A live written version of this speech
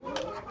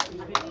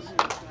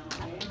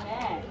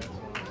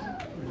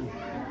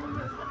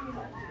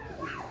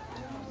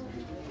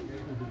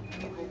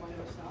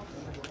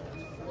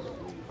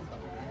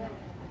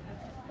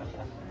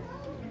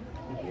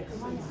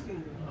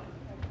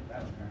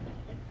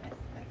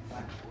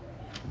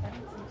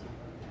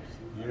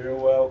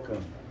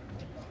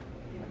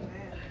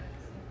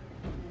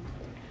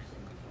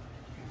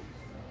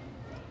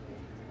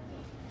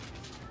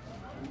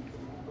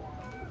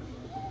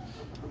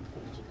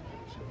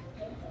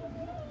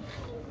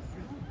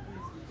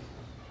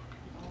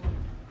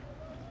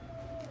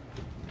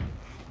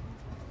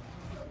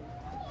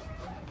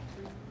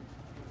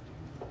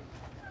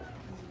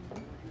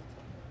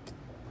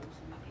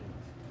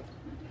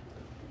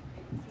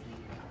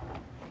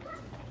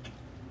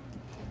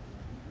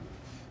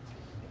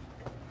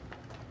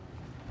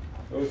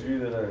Those of you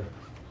that are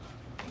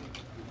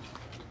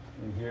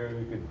in here,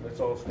 let's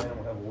all stand and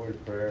we'll have a word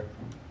of prayer.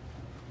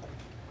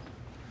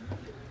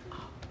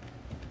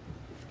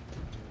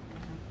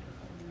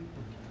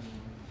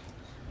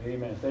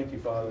 Amen. Thank you,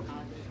 Father.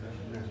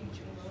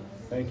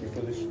 Thank you for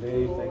this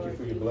day. Thank you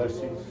for your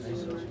blessings.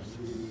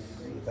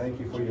 Thank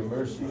you for your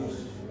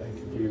mercies. Thank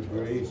you for your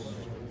grace,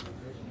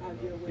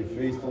 your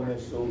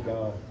faithfulness, oh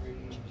God.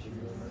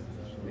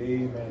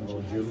 Amen,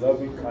 Lord. Your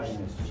loving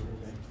kindness.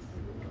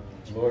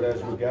 Lord,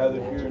 as we gather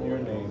here in your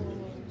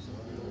name,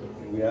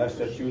 we ask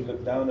that you would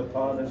look down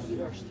upon us,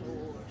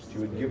 that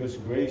you would give us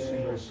grace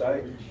in your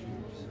sight.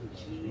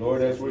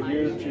 Lord, as we're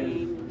here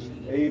to,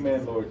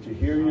 amen, Lord, to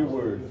hear your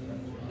word,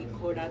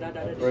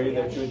 I pray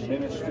that you would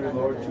minister,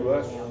 Lord, to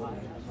us.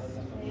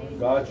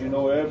 God, you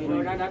know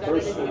every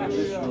person in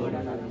this room.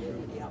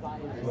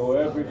 You know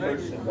every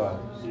person,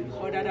 God.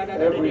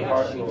 Every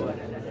heart, Lord.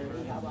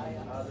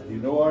 You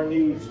know our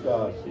needs,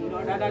 God.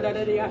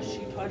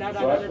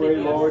 So I pray,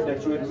 Lord,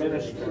 that you would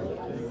minister.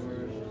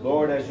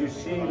 Lord, as you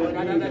see the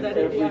need in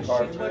every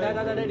heart.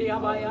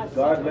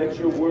 God, let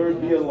your word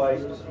be a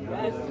light.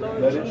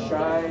 Let it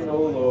shine,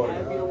 O Lord.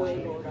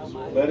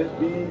 Let it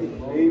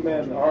be,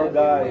 amen, our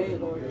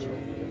guide.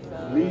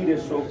 Lead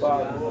us, O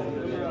Father.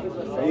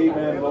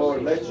 Amen,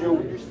 Lord. Let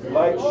your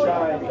light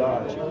shine,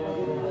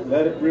 God.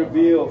 Let it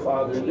reveal,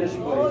 Father, in this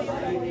place.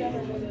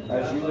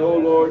 As you know,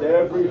 Lord,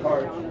 every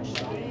heart.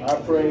 I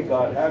pray,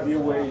 God, have your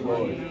way,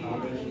 Lord.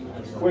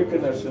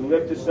 Quicken us and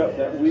lift us up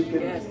that we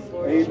can,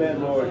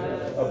 amen, Lord,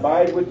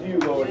 abide with you,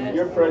 Lord, in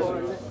your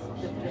presence.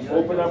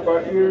 Open up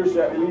our ears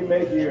that we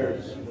may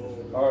hear,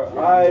 our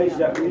eyes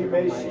that we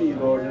may see,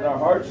 Lord, and our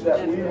hearts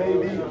that we may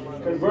be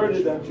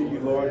converted unto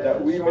you, Lord,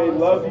 that we may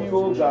love you,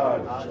 O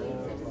God.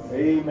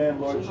 Amen,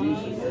 Lord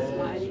Jesus.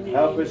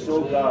 Help us,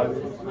 O God.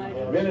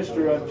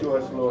 Minister unto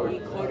us,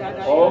 Lord.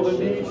 All the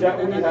needs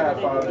that we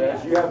have, Father,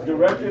 as you have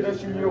directed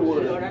us in your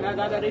word.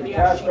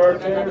 Cast our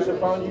cares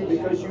upon you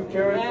because you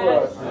care for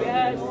us.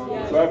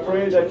 So I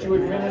pray that you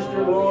would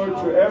minister, Lord,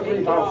 to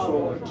every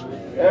household,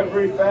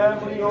 every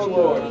family, O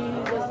Lord.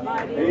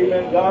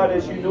 Amen, God,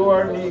 as you know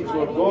our needs,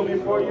 Lord, go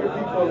before your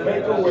people and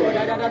make a way.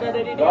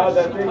 God,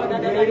 that they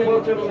can be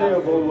able to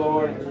live, O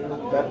Lord.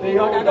 That they,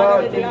 oh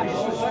God, can be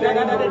sustained,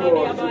 O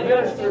Lord, to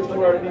minister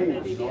to our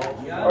needs,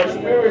 our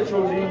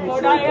spiritual needs,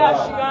 O God,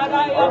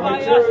 our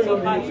material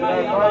needs,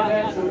 and our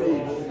financial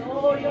needs.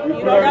 We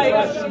put our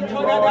trust in you,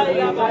 Lord,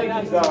 and we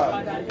thank you,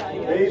 God.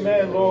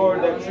 Amen, Lord,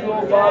 that you,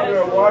 O Father,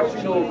 are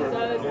watching over,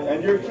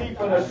 and you're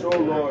keeping us, O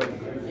Lord.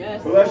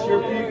 Bless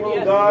your people,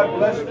 God.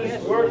 Bless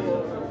this work.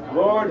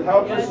 Lord,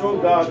 help us, oh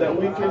God, that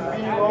we can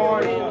be,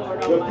 Lord,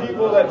 the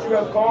people that you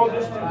have called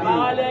us to be.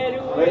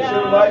 Let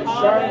your light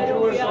shine to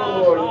us,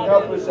 oh Lord, and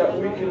help us that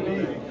we can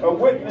be a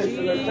witness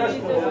and a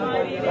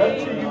testimony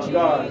unto you,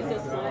 God.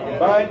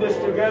 Bind us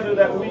together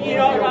that we can be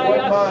of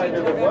one mind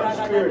and of one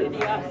spirit,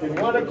 in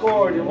one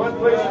accord, in one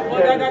place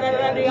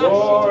together.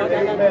 Lord,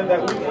 amen,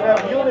 that we can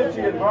have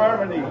unity and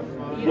harmony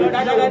with you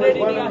and with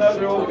one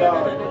another, oh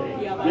God.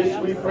 This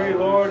we pray,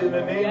 Lord, in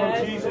the name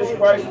of Jesus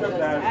Christ of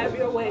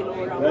Nazareth.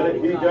 Let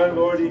it be done,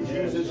 Lord, in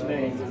Jesus'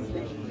 name.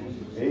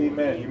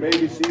 Amen. You may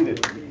be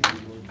seated.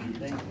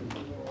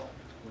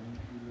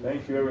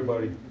 Thank you,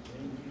 everybody.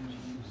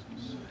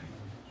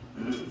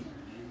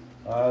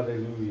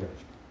 Hallelujah.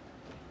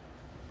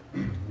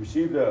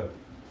 Received a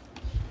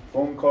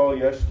phone call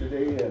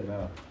yesterday and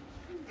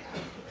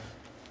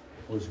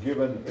was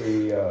given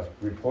a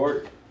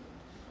report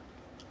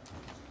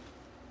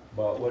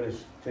about what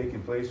is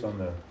taking place on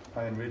the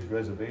Pine Ridge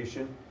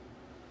Reservation,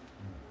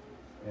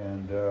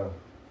 and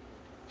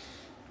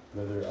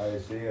Brother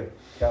Isaiah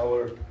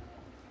Keller,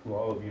 who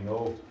all of you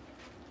know,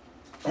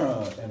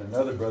 and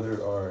another brother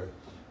are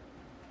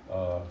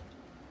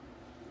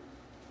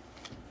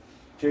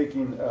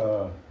taking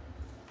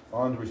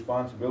on the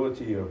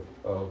responsibility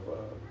of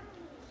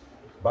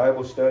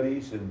Bible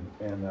studies, and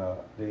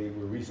they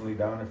were recently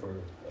down there for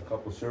a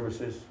couple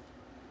services,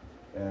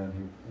 and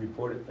he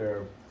reported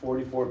there are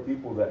 44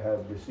 people that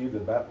have received the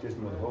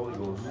baptism of the Holy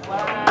Ghost.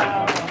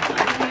 Wow.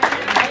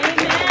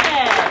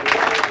 Amen.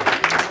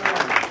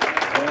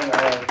 And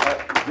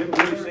I didn't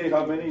really say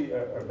how many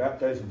are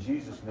baptized in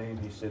Jesus' name,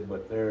 he said,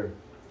 but they're,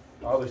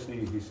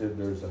 obviously, he said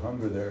there's a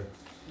hunger there.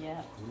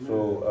 Yeah.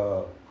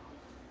 So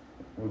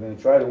we're going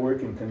to try to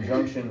work in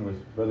conjunction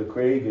with Brother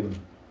Craig and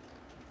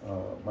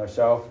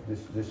myself,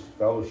 this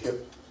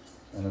fellowship.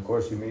 And of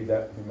course, he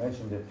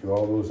mentioned it to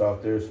all those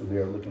out there, so they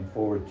are looking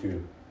forward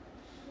to,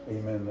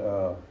 amen,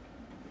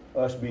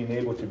 us being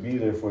able to be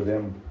there for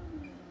them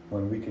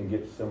when we can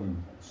get some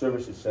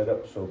services set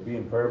up. So be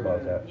in prayer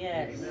about that.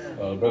 Yes.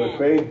 Brother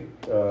Craig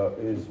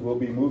will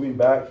be moving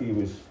back. He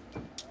was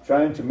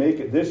trying to make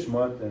it this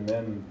month, and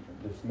then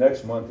this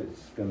next month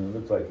it's going to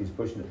look like he's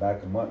pushing it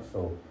back a month.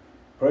 So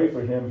pray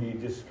for him. He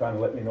just kind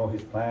of let me know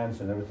his plans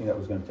and everything that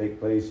was going to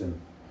take place, and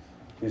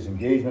his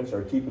engagements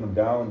are keeping him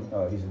down.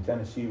 He's in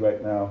Tennessee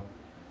right now.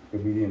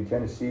 He'll be in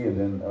Tennessee, and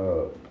then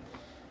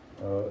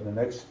the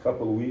next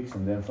couple of weeks,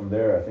 and then from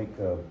there, I think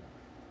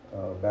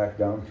back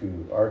down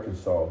to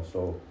Arkansas.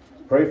 So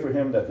pray for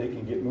him that they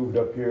can get moved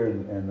up here.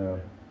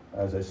 And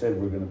as I said,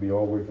 we're going to be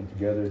all working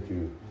together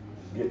to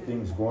get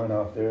things going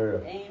out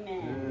there.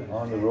 Amen.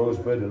 On the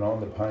Rosebud and on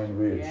the Pine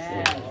Ridge.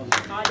 Yes. So,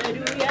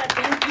 hallelujah.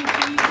 Thank you,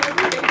 Jesus.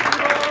 Thank you, Lord.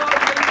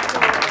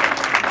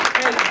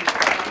 Thank you,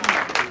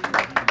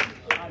 Lord.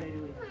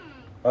 Hallelujah.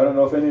 I don't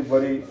know if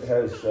anybody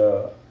has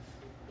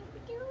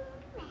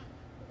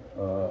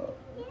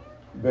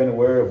been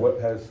aware of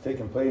what has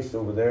taken place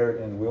over there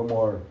in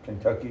Wilmore,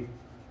 Kentucky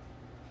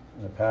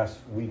in the past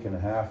week and a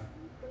half.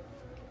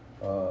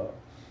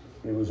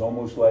 It was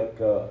almost like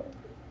the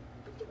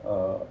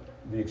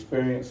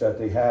experience that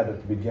they had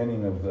at the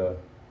beginning of the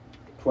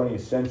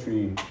 20th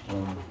century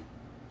when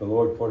the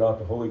Lord poured out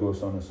the Holy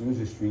Ghost on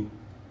Azusa Street.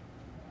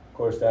 Of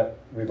course, that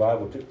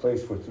revival took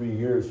place for 3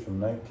 years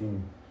from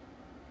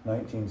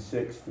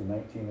 1906 to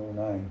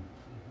 1909.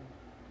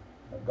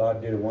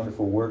 God did a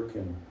wonderful work,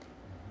 and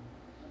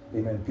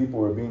amen, people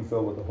were being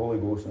filled with the Holy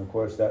Ghost, and of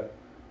course that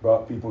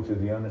brought people to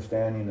the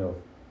understanding of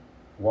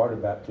water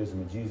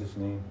baptism in Jesus'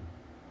 name,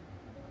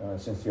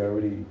 since they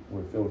already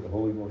were filled with the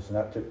Holy Ghost. And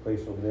that took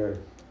place over there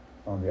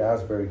on the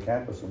Asbury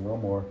campus in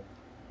Wilmore.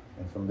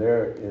 And from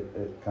there,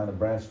 it kind of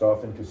branched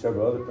off into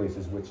several other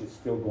places, which it's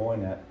still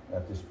going at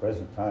this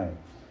present time,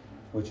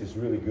 which is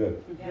really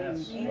good.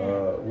 Yes.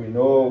 We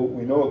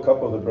know a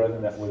couple of the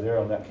brethren that were there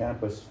on that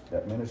campus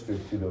that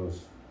ministered to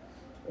those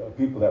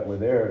people that were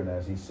there. And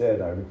as he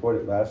said, I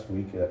reported last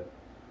week that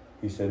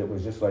he said it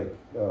was just like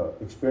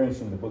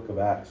experiencing the book of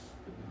Acts.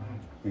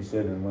 He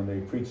said, and when they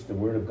preached the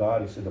word of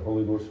God, he said the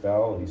Holy Ghost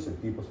fell. He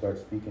said people start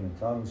speaking in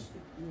tongues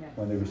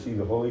when they received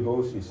the Holy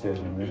Ghost. He said,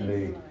 and then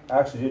they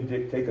actually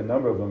did take a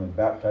number of them and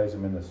baptize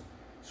them in the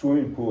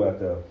swimming pool at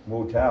the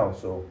motel.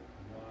 So,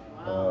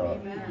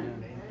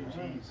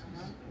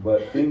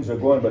 but things are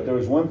going. But there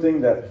was one thing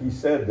that he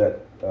said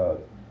that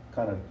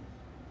kind of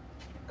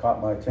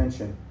caught my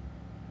attention.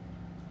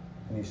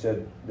 And he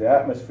said the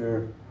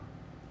atmosphere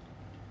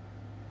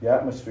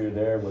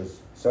there was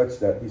such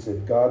that he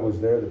said God was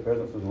there, the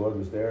presence of the Lord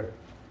was there.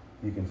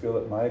 You can feel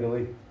it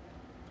mightily.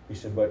 He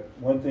said, but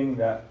one thing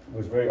that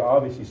was very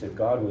obvious, he said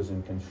God was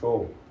in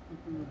control.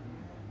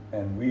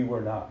 And we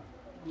were not.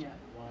 Yeah.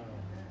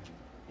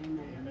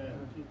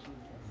 Amen.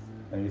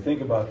 And you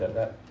think about that,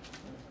 that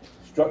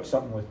struck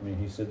something with me.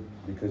 He said,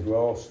 because we're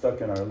all stuck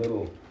in our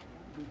little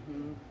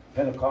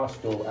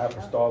Pentecostal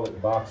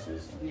apostolic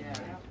boxes. Yeah.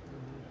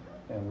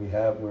 And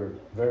we're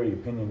very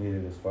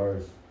opinionated as far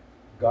as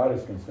God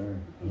is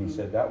concerned. And he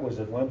said that was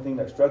the one thing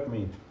that struck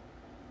me.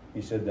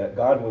 He said that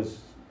God was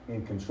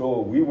in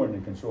control. We weren't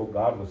in control.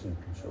 God was in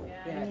control.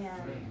 Yes.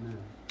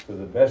 So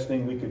the best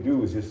thing we could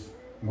do is just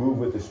move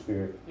with the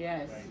Spirit.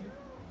 Yes.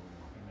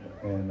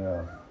 And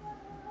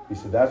he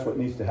said that's what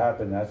needs to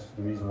happen. That's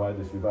the reason why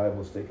this revival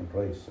is taking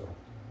place. So,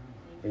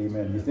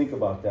 amen. You think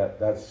about that.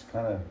 That's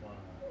kind of,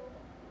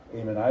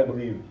 amen, I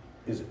believe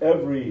is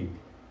every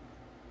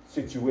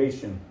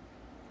situation.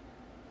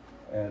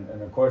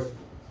 And of course,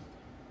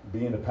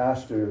 being a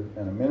pastor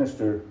and a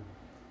minister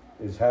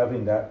is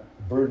having that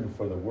burden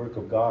for the work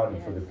of God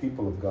and for the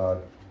people of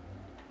God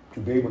to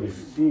be able to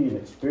see and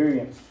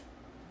experience,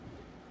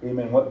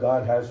 amen, what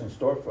God has in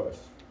store for us.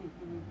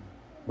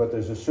 But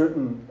there's a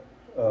certain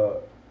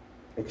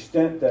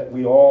extent that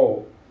we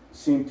all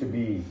seem to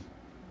be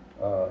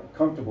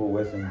comfortable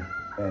with, and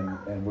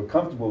we're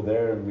comfortable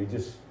there, and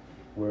it's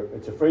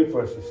afraid for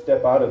us to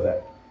step out of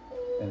that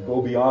and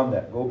go beyond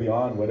that, go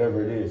beyond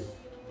whatever it is.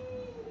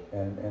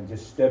 And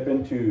just step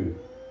into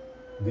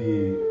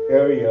the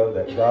area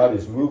that God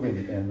is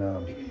moving. And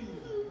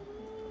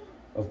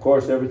of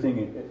course,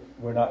 everything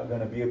we're not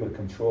going to be able to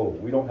control.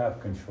 We don't have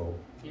control.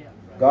 Yeah.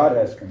 God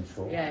has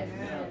control. Yes.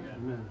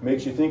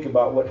 Makes you think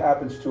about what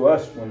happens to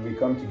us when we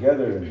come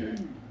together,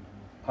 and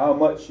how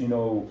much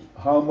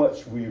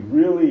we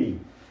really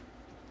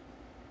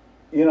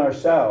in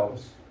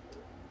ourselves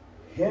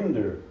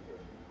hinder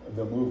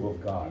the move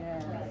of God.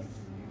 Yes.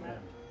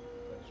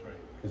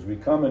 Because we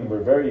come and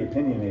we're very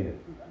opinionated.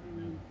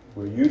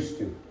 We're used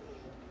to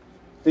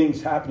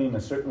things happening a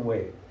certain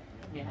way.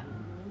 Yeah.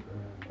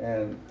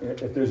 And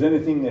if there's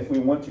anything, if we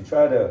want to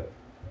try to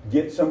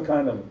get some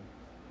kind of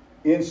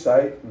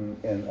insight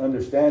and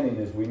understanding,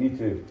 is we need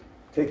to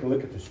take a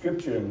look at the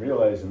Scripture and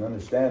realize and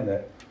understand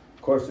that,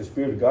 of course, the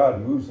Spirit of God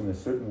moves in a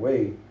certain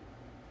way.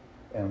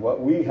 And what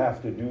we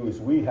have to do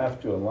is we have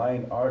to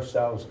align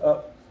ourselves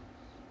up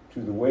to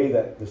the way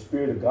that the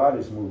Spirit of God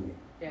is moving.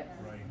 Yes.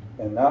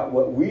 And not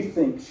what we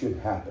think should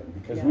happen,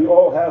 because we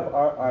all have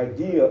our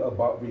idea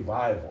about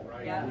revival,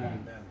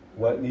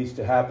 what needs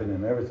to happen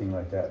and everything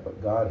like that.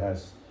 But God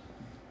has,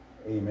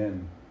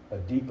 amen, a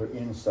deeper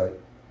insight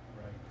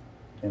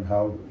in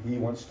how He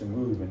wants to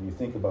move, and you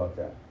think about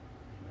that.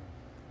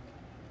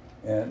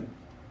 And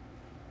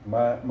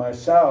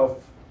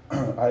myself,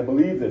 I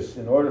believe this.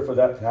 In order for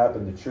that to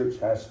happen, the church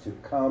has to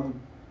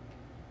come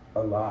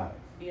alive.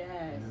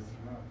 Yes.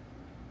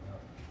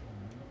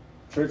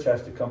 Church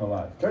has to come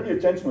alive. Turn your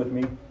attention with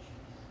me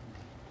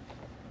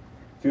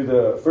to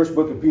the first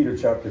book of Peter,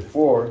 chapter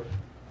 4,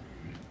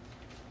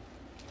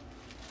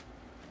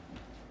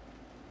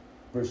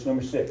 verse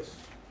number 6.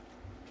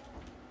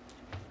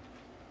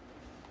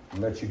 I'll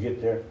let you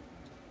get there.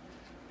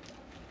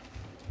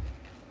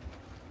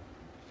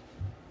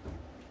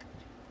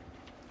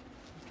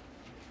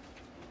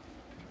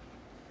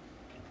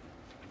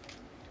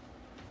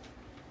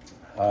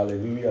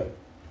 Hallelujah.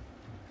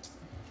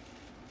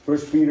 1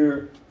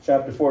 Peter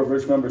chapter 4,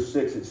 verse number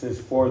 6, it says,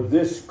 "For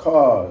this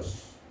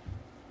cause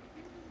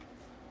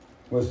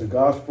was the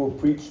gospel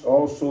preached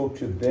also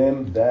to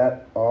them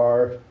that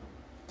are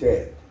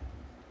dead,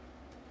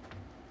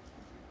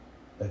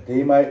 that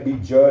they might be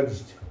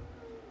judged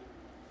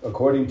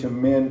according to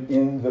men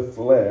in the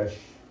flesh,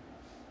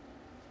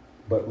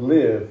 but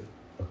live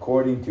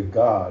according to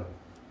God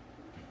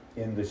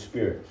in the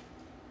Spirit."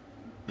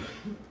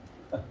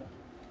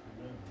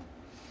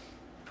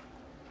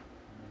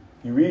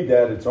 You read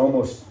that, it's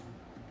almost...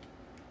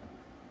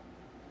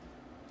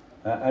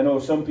 I know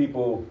some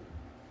people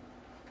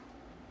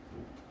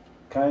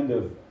kind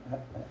of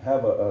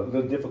have a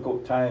little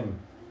difficult time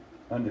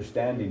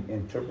understanding,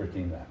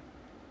 interpreting that.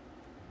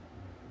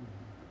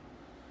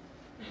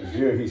 Because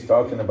here he's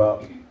talking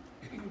about,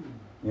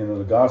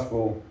 the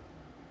gospel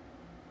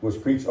was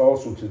preached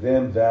also to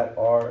them that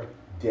are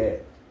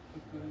dead.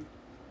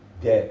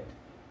 Dead.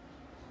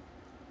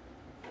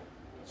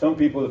 Some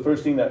people, the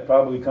first thing that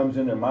probably comes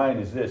in their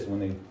mind is this. When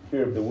they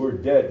hear the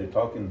word dead, they're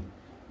talking,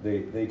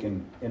 they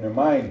can, in their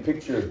mind,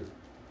 picture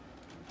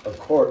a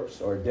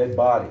corpse or a dead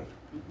body.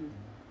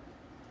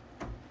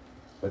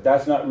 But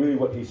that's not really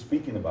what he's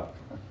speaking about.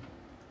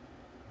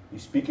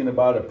 He's speaking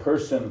about a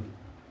person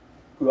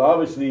who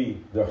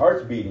obviously their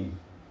heart's beating.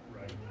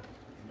 Right.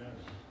 Amen.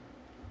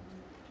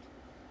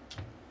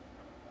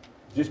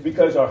 Just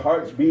because our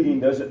heart's beating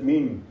doesn't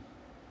mean,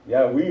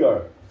 we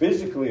are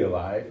physically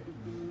alive.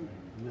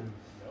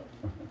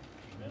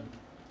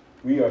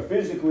 We are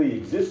physically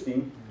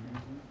existing.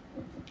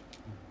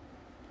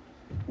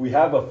 We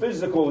have a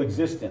physical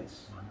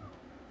existence.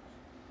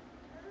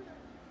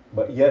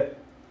 But yet,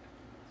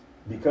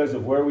 because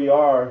of where we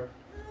are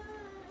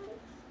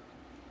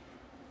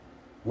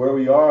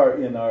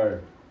in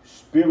our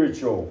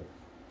spiritual,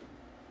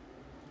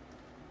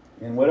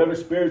 in whatever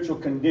spiritual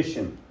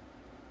condition,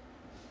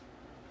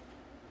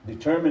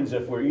 determines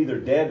if we're either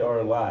dead or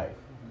alive.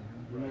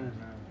 Right.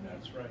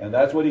 That's right. And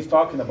that's what he's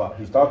talking about.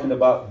 He's talking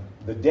about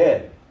the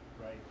dead.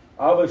 Right.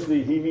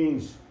 Obviously, he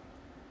means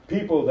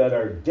people that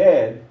are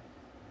dead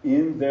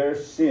in their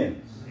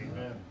sins.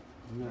 Amen.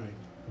 Right.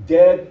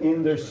 Dead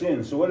in their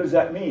sins. So what does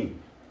that mean?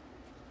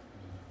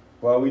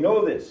 Well, we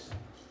know this.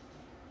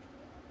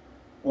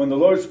 When the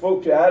Lord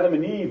spoke to Adam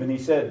and Eve and he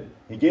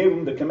gave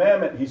them the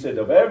commandment, he said,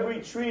 "Of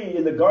every tree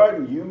in the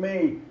garden you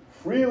may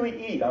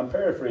freely eat." I'm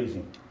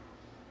paraphrasing.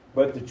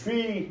 "But the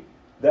tree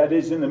that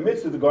is in the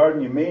midst of the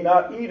garden, you may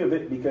not eat of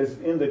it, because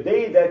in the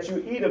day that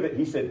you eat of it,"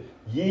 he said,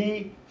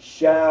 "ye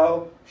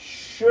shall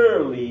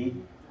surely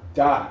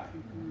die."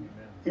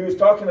 He was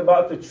talking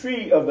about the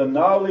tree of the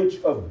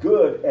knowledge of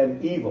good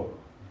and evil.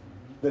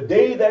 The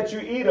day that you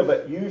eat of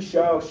it, you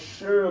shall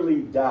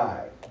surely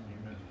die.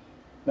 Amen.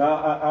 Now,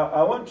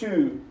 I want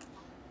to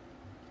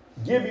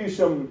give you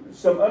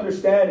some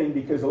understanding,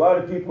 because a lot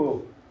of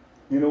people,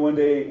 when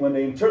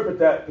they interpret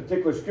that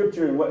particular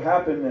scripture and what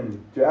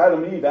happened to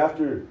Adam and Eve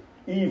after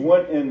Eve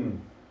went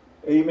and,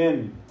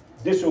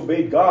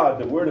 disobeyed God,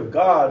 the word of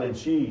God, and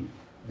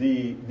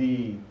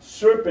the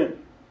serpent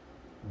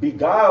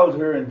beguiled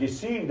her and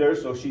deceived her,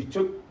 so she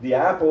took the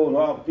apple, and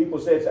all people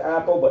say it's an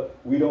apple, but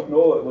we don't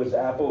know it was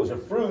apple, it was a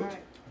fruit.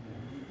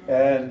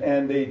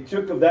 And she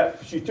took of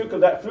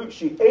that fruit,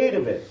 she ate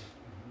of it.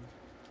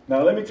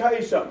 Now let me tell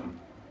you something.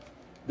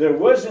 There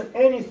wasn't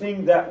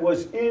anything that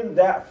was in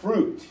that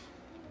fruit.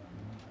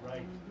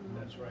 Right.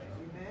 That's right.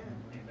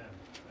 Amen.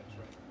 That's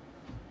right.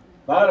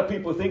 A lot of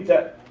people think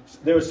that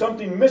there was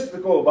something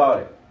mystical about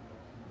it.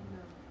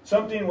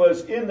 Something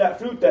was in that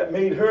fruit that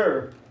made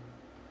her,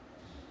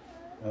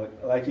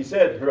 like he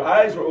said, her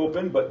eyes were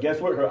open, but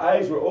guess what? Her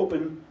eyes were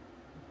open,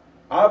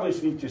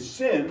 obviously, to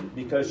sin,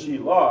 because she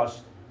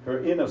lost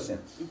her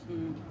innocence.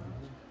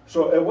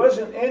 So it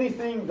wasn't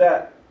anything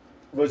that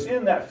was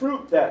in that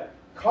fruit that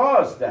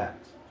caused that.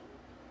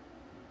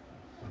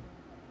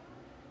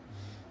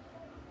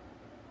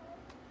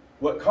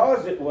 What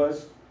caused it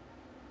was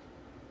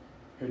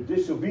her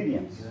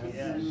disobedience.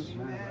 Yes.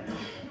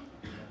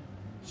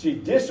 She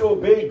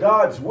disobeyed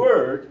God's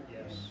word.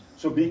 Yes.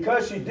 So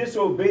because she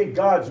disobeyed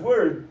God's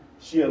word,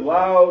 she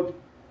allowed,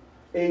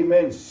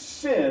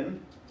 sin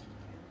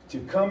to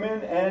come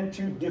in and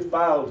to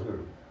defile her.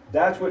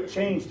 That's what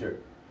changed her.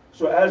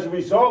 So as a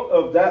result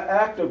of that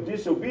act of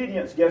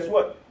disobedience, guess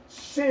what?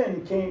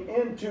 Sin came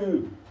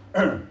into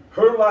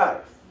her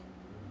life.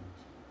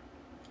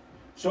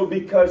 So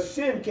because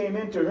sin came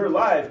into her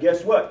life,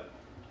 guess what?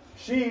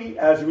 She,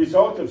 as a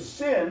result of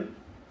sin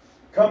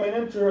coming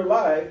into her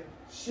life,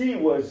 she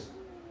was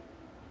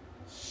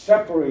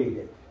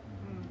separated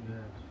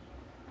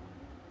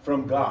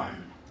from God.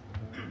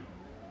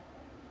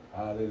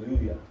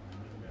 Hallelujah.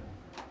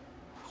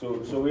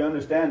 So we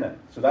understand that.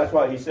 So that's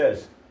why he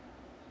says,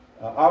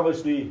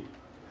 obviously,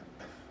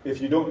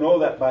 if you don't know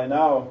that by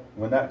now,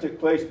 when that took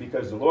place,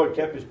 because the Lord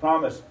kept his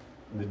promise,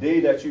 And the day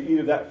that you eat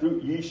of that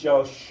fruit, ye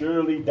shall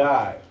surely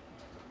die.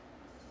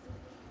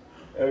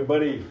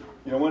 Everybody,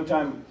 one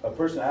time a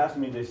person asked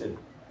me, they said,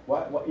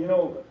 why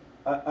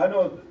I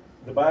know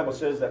the Bible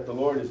says that the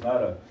Lord is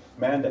not a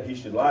man that he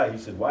should lie. He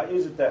said, why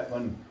is it that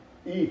when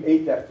Eve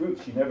ate that fruit,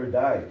 she never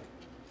died?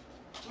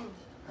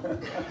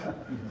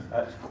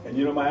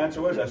 And my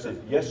answer was, I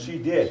said, yes, she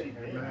did.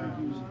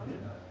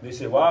 They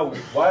said, wow,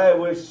 why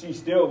was she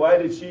still, why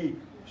did she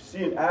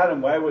and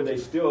Adam, why were they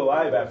still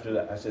alive after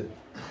that? I said,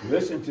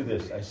 listen to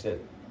this. I said,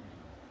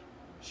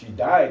 she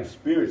died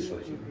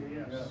spiritually.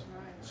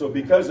 So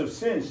because of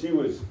sin, she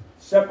was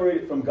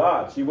separated from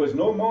God. She was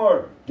no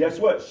more, guess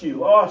what? She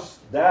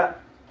lost that,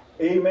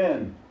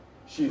 amen.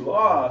 She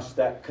lost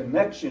that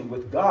connection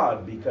with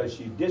God because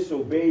she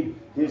disobeyed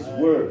His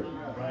word.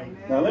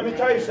 Now let me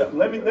tell you something.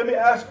 Let me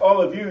ask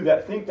all of you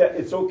that think that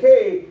it's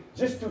okay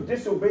just to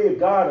disobey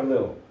God a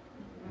little.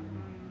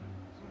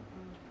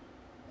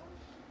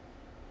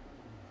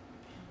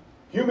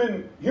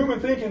 Human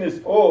thinking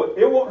is, oh,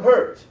 it won't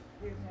hurt.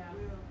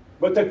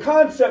 But the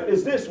concept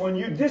is this: when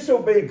you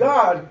disobey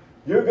God,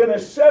 you're going to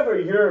sever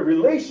your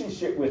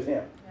relationship with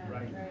Him.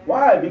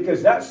 Why?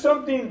 Because that's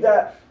something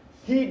that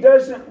He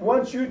doesn't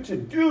want you to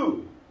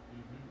do.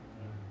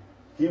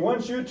 He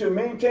wants you to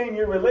maintain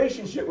your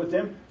relationship with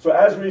Him. So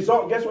as a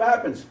result, guess what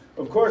happens?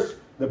 Of course,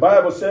 the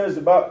Bible says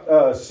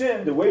about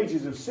sin, the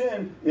wages of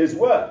sin is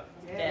what?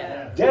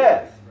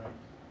 Death.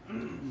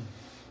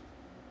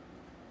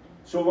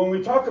 So when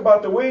we talk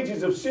about the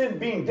wages of sin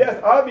being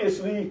death,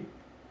 obviously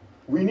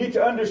we need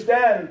to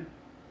understand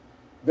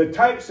the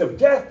types of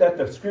death that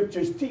the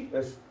Scriptures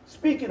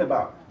speaking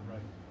about.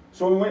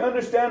 So when we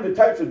understand the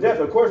types of death,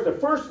 of course, the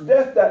first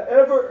death that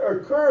ever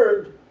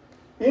occurred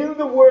in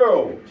the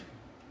world.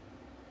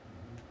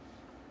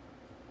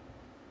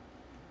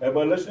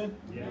 Everybody listening?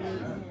 Yes.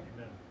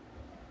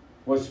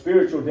 Was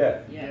spiritual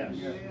death. Yes.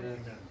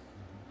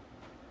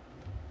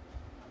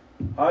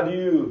 How do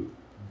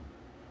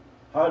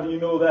you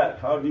know that?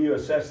 How do you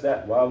assess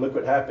that? Well, look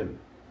what happened.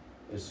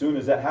 As soon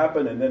as that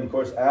happened, and then of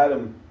course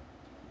Adam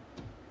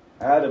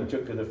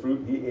took to the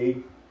fruit, he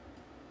ate.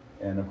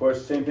 And of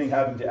course, same thing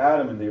happened to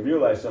Adam, and they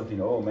realized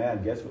something. Oh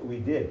man, guess what we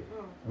did?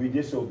 We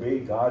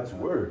disobeyed God's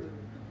word.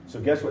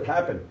 So guess what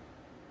happened?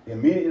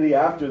 Immediately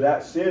after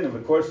that sin, and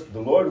of course the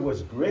Lord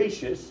was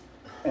gracious,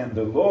 and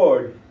the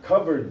Lord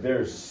covered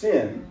their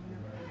sin.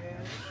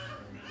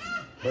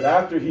 But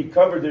after He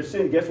covered their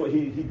sin, guess what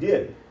He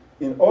did?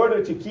 In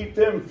order to keep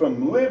them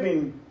from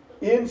living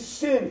in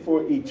sin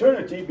for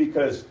eternity,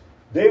 because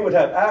they would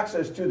have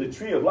access to the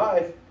tree of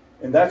life,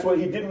 and that's what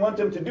He didn't want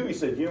them to do. He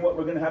said, you know what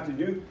we're going to have to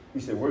do? He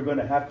said, we're going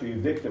to have to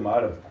evict them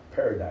out of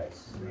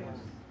paradise. Yes.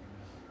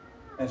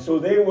 And so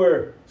they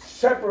were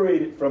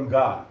separated from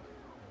God.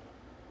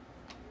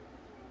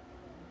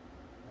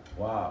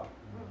 Wow.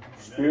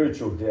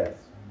 Spiritual death.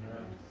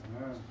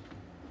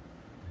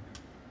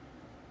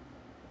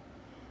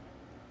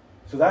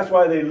 So that's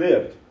why they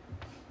lived.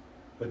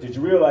 But did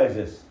you realize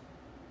this?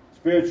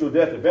 Spiritual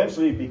death,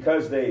 eventually,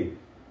 because they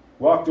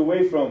walked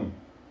away from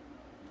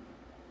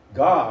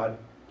God,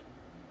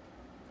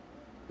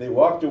 they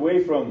walked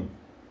away from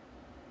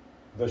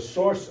the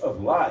source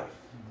of life.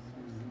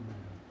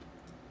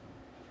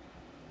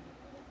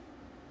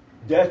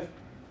 Death,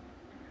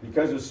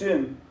 because of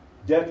sin,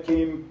 death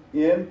came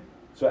in.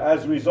 So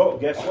as a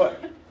result, guess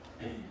what?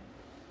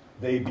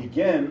 They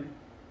began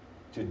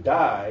to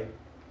die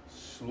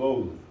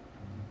slowly.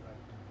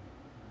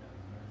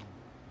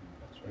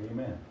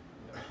 Amen.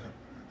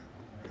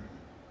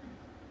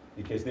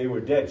 Because they were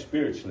dead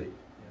spiritually.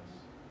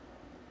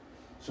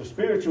 So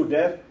spiritual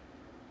death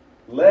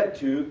led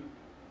to,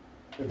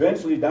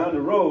 eventually down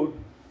the road,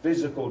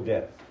 physical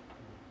death.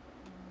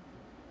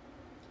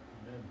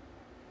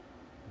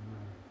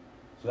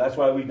 So that's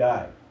why we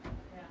die.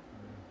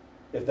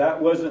 If that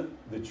wasn't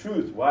the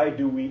truth, why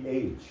do we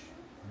age?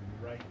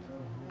 Right.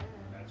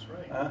 That's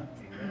right. Huh?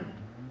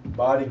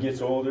 Body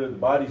gets older, the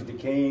body's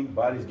decaying,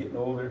 body's getting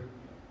older.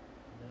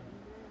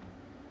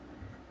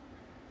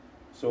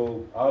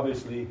 So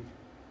obviously,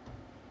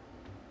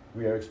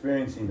 we are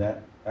experiencing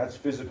that. That's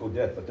physical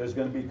death. But there's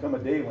going to become a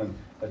day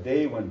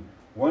when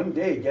one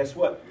day, guess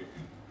what?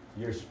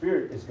 Your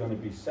spirit is going to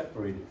be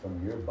separated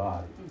from your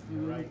body.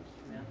 Right.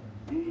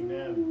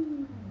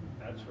 Amen.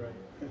 That's right.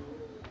 Amen.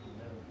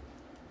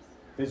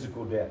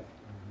 Physical death.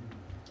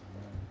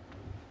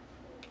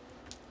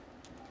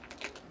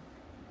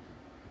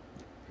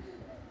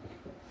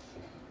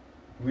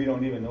 We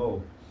don't even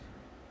know.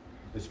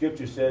 The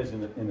Scripture says in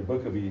the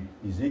book of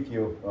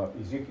Ezekiel,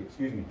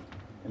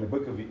 in the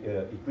book of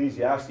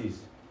Ecclesiastes,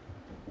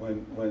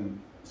 when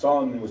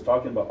Solomon was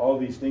talking about all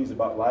these things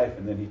about life,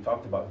 and then he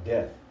talked about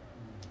death.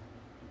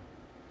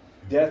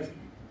 Death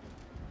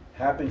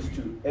happens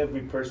to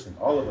every person,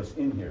 all of us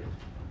in here.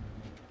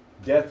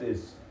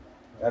 That's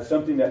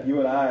something that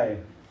you and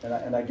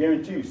I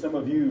guarantee you, some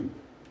of you,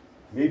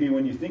 maybe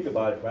when you think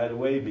about it right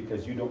away,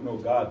 because you don't know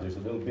God, there's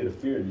a little bit of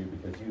fear in you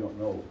because you don't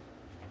know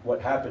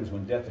what happens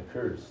when death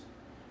occurs.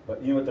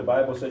 But you know what the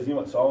Bible says? You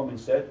know what Solomon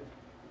said?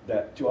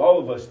 That to all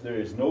of us there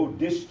is no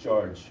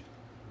discharge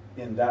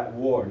in that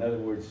war. In other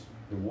words,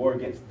 the war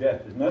against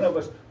death.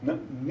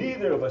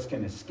 Neither of us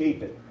can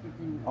escape it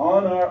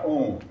on our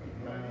own.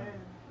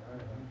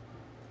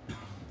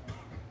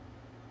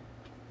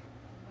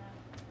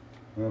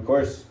 And of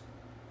course,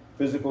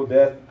 physical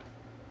death,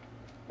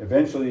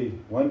 eventually,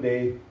 one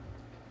day,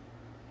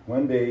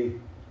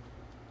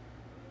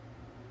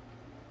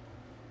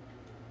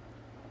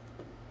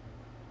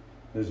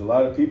 there's a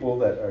lot of people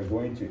that are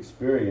going to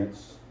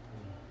experience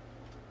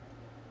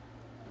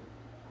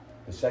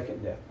the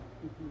second death.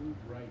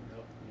 Right.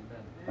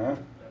 Huh?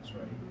 That's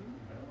right.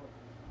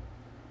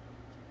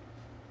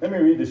 Let me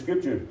read the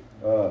scripture.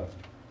 Go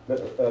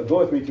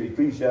with me to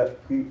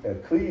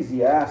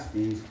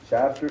Ecclesiastes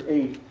chapter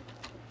 8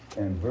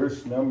 and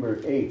verse number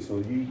 8. So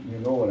you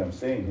know what I'm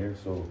saying here.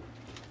 So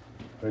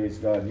praise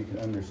God, you can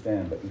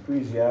understand. But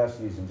Ecclesiastes,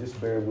 and just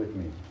bear with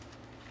me,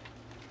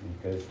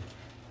 because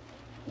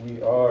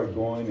we are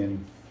going,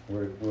 and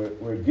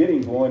we're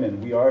getting going,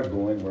 and we are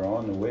going. We're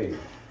on the way.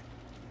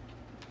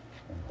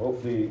 And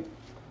hopefully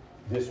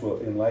this will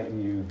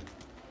enlighten you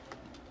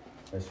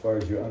as far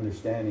as your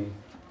understanding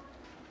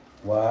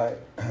why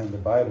the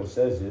Bible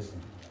says this.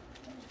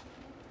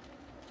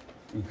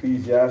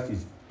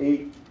 Ecclesiastes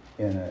 8,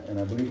 and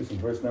I believe it's in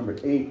verse number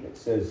 8, it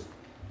says,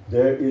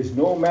 "There is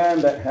no man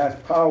that has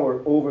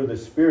power over the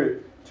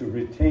spirit to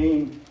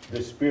retain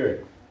the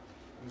spirit."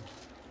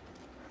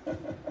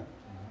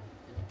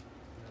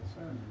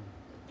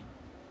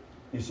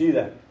 You see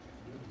that?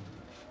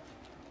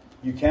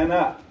 You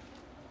cannot.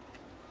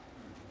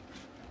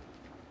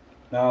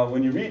 Now,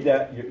 when you read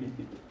that,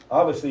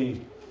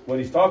 obviously, what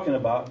he's talking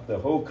about, the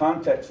whole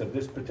context of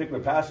this particular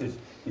passage,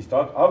 he's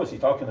obviously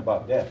talking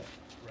about death.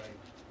 Right.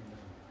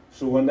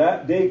 So when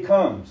that day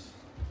comes,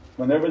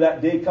 whenever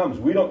that day comes,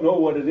 we don't know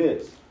what it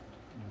is.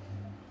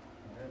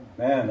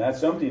 Man,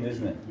 that's something,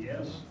 isn't it?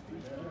 Yes.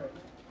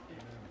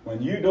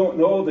 When you don't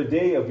know the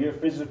day of your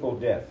physical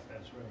death.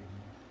 That's right.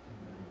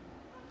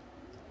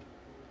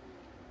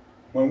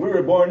 When we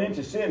were born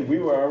into sin, we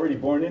were already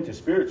born into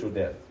spiritual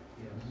death.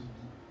 Yes.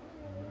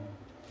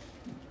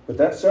 But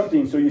that's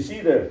something. So you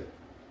see there,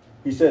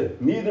 he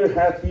said, "Neither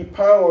hath he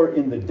power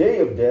in the day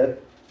of death,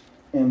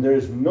 and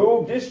there's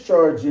no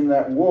discharge in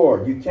that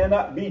war." You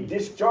cannot be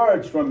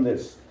discharged from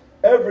this.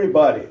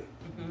 Everybody.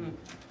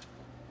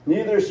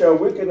 "Neither shall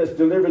wickedness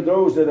deliver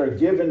those that are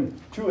given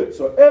to it."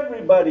 So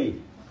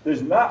everybody,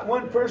 there's not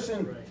one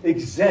person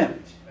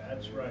exempt.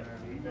 That's right.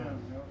 Amen.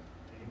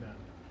 Amen.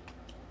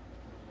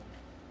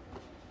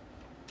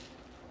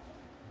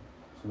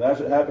 So that's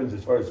what happens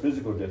as far as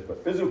physical death.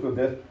 But physical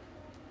death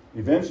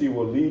eventually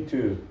will lead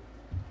to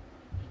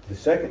the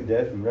second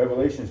death in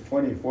Revelation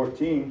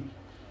 20:14.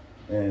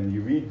 And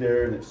you read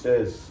there, and it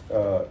says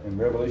in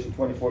Revelation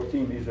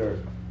 20:14, these are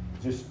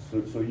just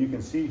so you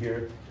can see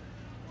here.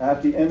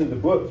 At the end of the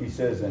book, he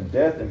says, "And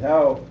death and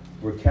hell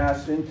were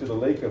cast into the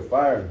lake of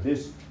fire.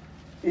 This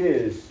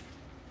is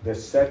the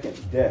second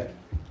death."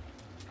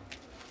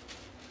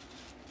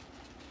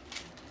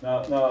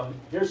 Now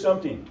here's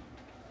something.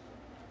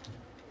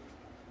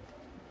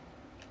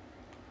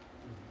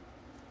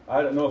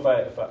 I don't know if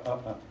I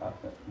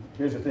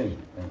here's the thing,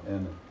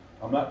 and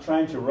I'm not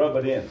trying to rub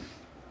it in.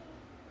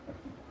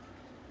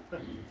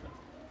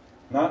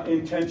 Not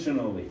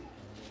intentionally.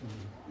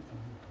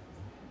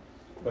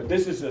 But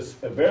this is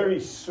a very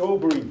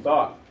sobering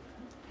thought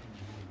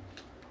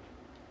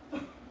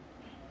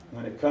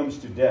when it comes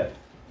to death.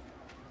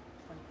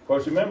 Of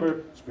course,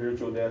 remember,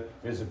 spiritual death,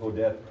 physical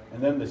death,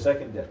 and then the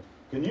second death.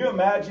 Can you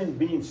imagine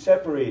being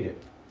separated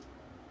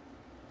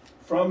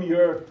from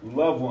your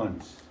loved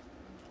ones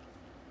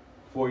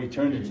for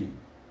eternity?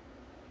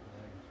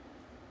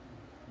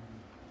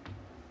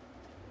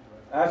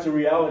 That's a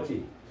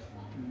reality.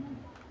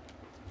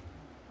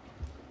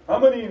 How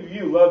many of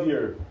you love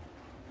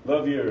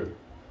your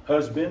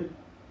husband?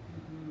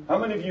 How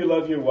many of you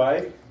love your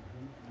wife?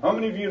 How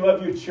many of you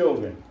love your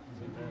children?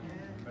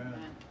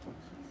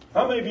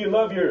 How many of you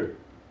love your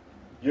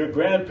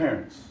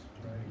grandparents?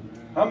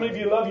 How many of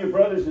you love your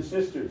brothers and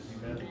sisters?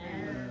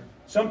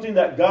 Something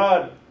that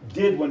God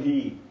did when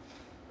He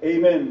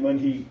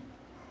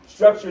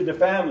structured the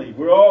family.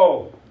 We're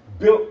all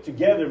built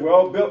together. We're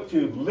all built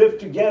to live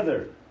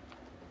together.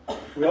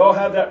 We all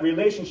have that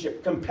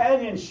relationship,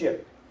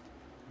 companionship.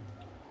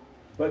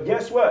 But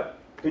guess what?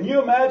 Can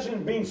you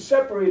imagine being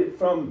separated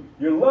from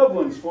your loved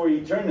ones for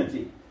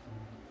eternity?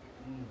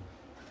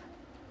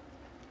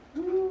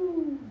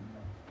 Woo.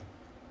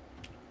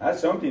 That's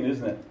something,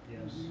 isn't it?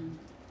 Yes.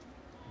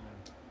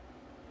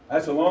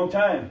 That's a long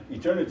time.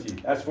 Eternity.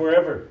 That's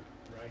forever.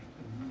 Right.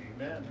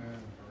 Amen.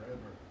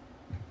 Forever.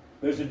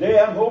 There's a day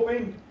I'm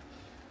hoping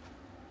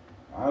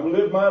I'll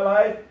live my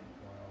life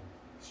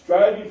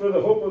striving for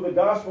the hope of the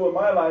gospel in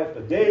my life.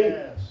 The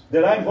day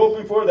that I'm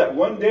hoping for, that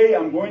one day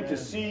I'm going to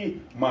see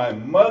my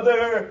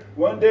mother.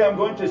 One day I'm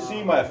going to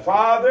see my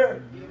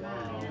father.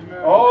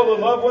 All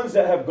the loved ones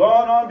that have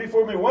gone on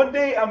before me. One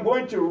day I'm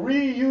going to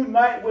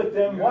reunite with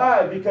them.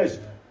 Why? Because,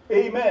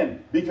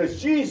 amen,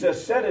 because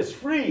Jesus set us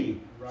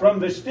free from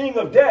the sting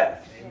of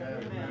death.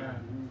 Amen.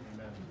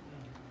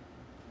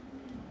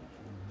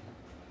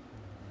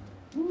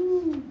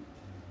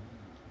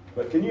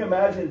 But can you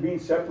imagine being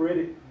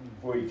separated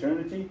for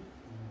eternity?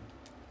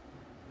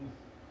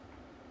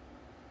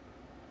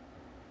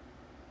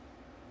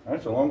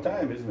 That's a long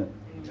time, isn't it?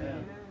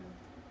 Amen.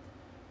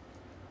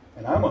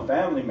 And I'm a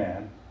family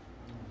man.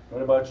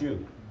 What about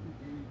you?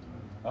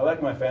 I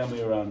like my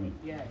family around me.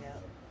 Yeah.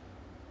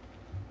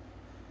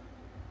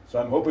 So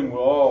I'm hoping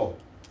we'll all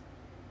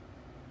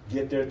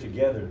get there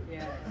together.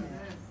 Yeah.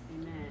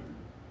 Amen.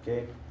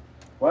 Okay?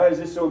 Why is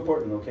this so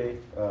important? Okay?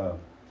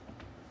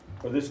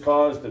 For this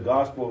cause, the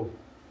gospel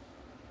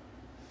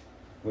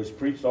was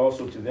preached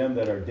also to them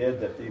that are dead,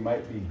 that they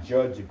might be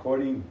judged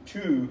according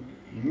to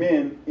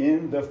men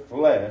in the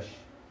flesh,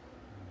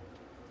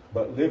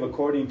 but live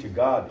according to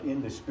God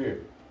in the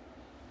Spirit.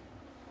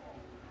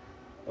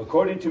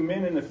 According to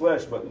men in the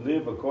flesh, but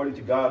live according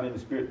to God in the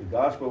Spirit. The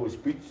gospel was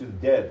preached to the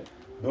dead,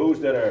 those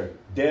that are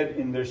dead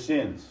in their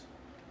sins.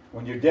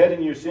 When you're dead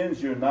in your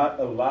sins, you're not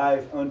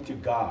alive unto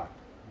God.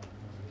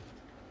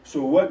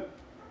 So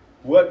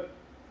what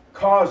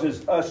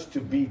causes us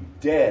to be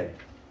dead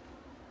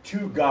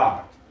to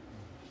God?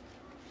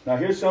 Now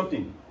here's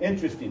something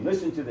interesting.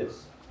 Listen to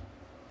this.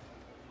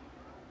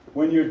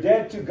 When you're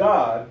dead to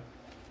God,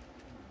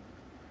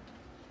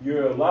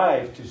 you're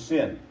alive to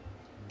sin.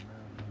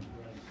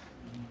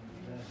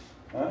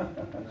 Huh?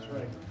 That's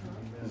right.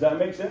 Does that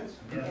make sense?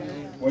 Yes.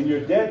 When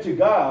you're dead to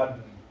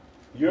God,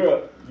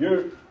 you're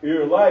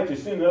alive to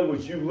sin. In other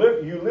words, you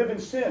live in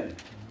sin.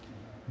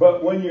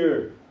 But when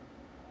you're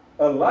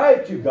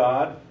alive to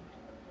God,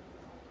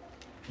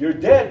 you're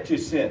dead to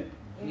sin.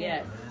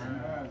 Yes.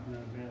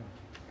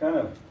 Kind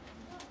of.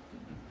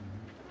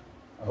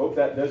 I hope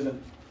that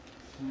doesn't.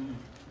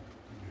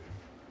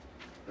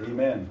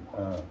 Amen.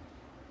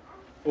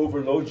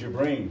 Overload your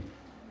brain.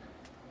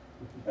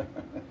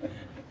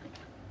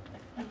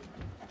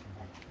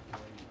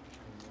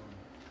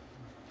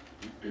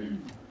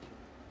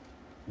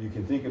 You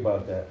can think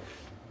about that,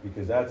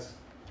 because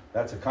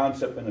that's a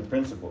concept and a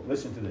principle.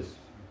 Listen to this.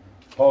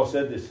 Paul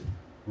said this,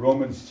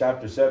 Romans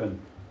chapter 7.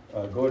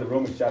 Go to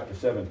Romans chapter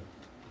 7.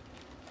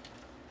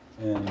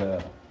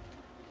 And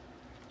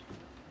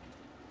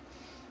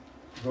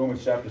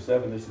Romans chapter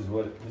 7, this is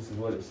what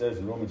it says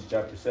in Romans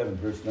chapter 7,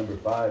 verse number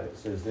 5. It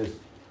says this.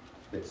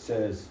 It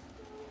says,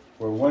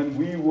 "For when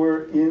we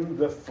were in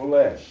the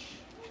flesh."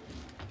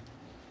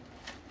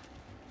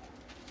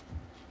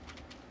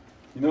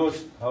 You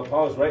notice how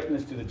Paul's writing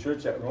this to the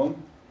church at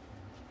Rome?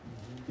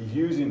 He's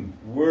using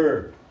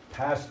were,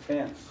 past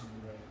tense.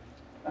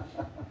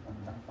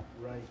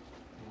 Right.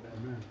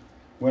 Amen.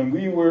 When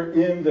we were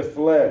in the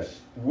flesh,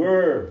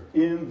 were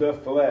in the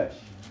flesh.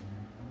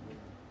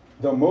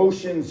 The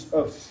motions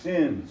of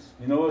sins.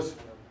 You notice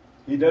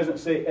he doesn't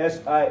say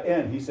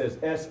S-I-N. He says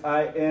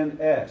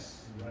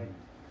S-I-N-S. Right.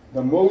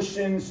 The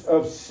motions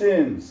of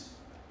sins.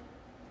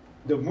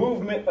 The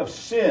movement of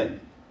sin.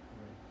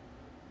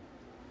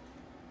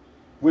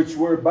 Which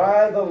were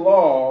by the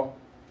law,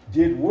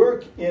 did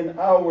work in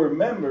our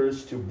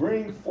members to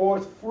bring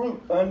forth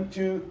fruit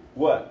unto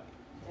what?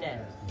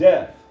 Death.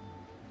 Death.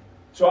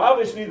 So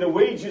obviously the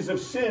wages of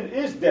sin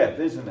is death,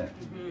 isn't it?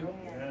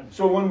 Amen.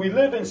 So when we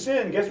live in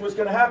sin, guess what's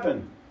going to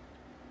happen?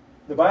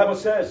 The Bible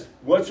says,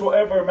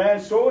 whatsoever a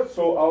man soweth,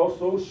 so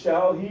also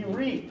shall he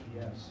reap.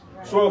 Yes.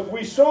 So if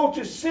we sow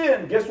to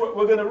sin, guess what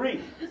we're going to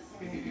reap?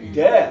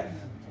 Death.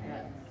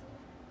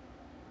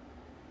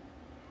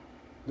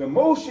 The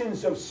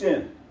motions of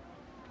sin.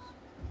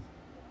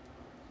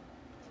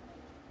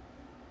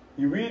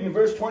 You read in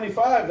verse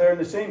 25 there in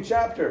the same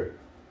chapter.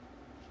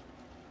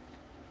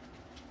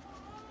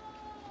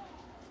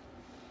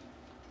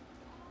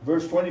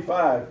 Verse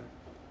 25.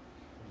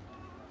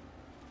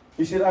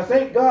 He said, "I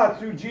thank God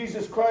through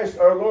Jesus Christ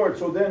our Lord.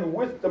 So then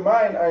with the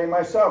mind I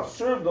myself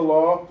serve the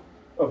law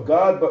of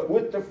God, but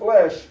with the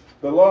flesh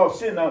the law of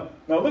sin." Now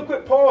look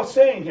what Paul is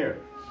saying here.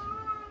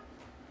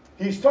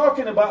 He's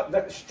talking about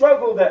that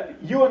struggle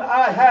that you and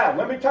I have.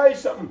 Let me tell you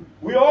something.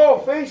 We all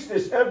face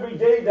this every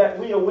day that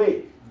we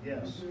awake.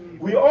 Yes.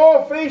 We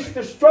all face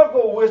the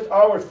struggle with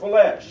our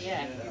flesh.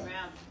 Yes.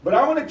 But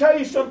I want to tell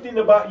you something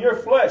about your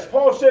flesh.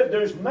 Paul said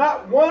there's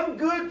not one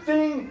good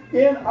thing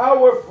in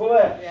our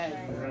flesh. Yes.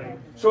 Right.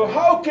 So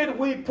how can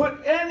we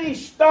put any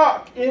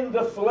stock in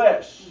the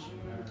flesh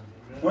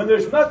when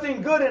there's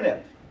nothing good in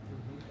it?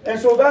 And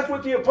so that's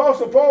what the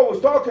Apostle Paul was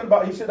talking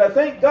about. He said, "I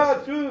thank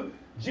God through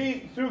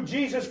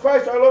Jesus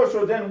Christ our Lord.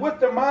 So then with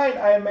the mind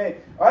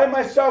I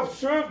myself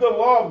serve the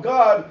law of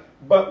God,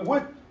 but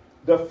with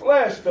the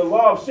flesh the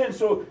law of sin."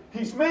 So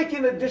he's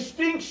making a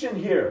distinction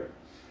here.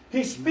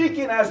 He's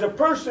speaking as a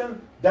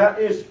person that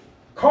is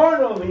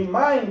carnally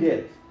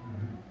minded.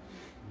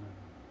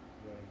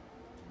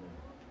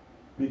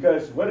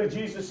 Because what did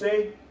Jesus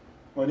say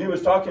when he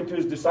was talking to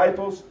his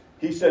disciples?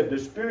 He said, "The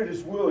spirit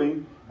is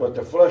willing, but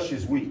the flesh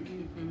is weak."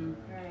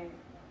 Right.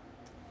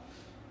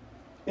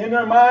 In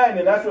their mind,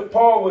 and that's what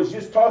Paul was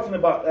just talking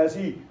about as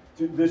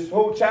this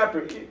whole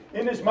chapter.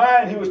 In his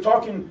mind, he was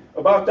talking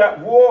about that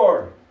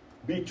war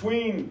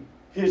between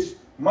his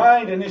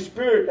mind and his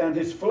spirit and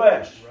his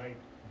flesh. Right.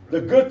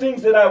 The good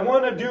things that I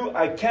want to do,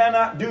 I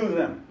cannot do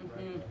them.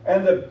 Mm-hmm.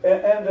 And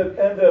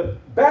the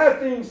bad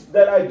things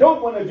that I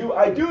don't want to do,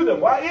 I do them.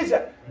 Why is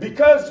that?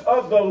 Because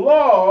of the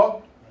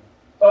law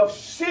of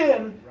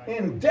sin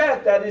and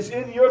death that is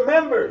in your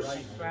members.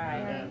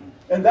 Right.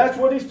 And that's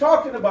what he's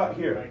talking about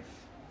here.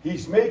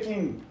 He's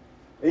making,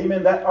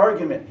 amen, that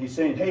argument. He's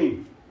saying, hey,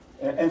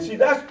 and see,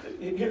 that's,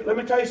 here, let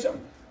me tell you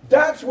something.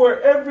 That's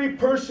where every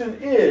person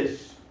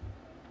is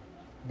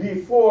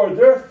before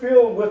they're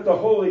filled with the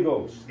Holy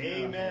Ghost.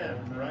 Amen.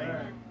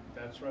 Right.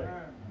 That's right.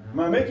 Am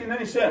I making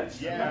any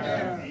sense?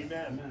 Yeah.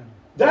 Amen.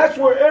 That's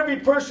where every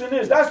person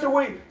is. That's the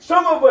way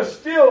some of us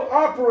still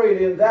operate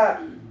in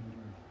that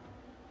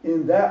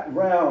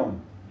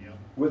realm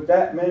with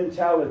that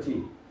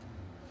mentality.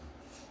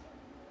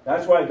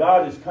 That's why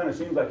God is kind of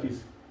seems like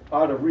he's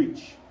out of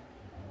reach.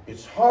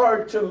 It's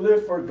hard to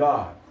live for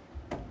God.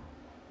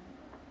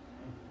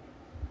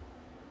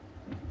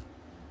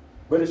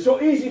 But it's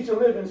so easy to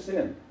live in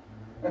sin.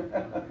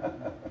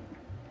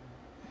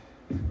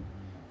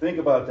 Think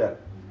about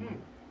that.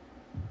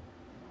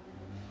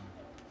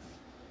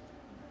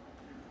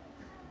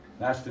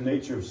 That's the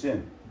nature of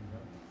sin.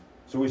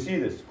 So we see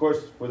this. Of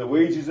course, for the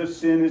wages of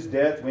sin is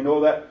death. We know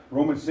that.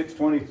 Romans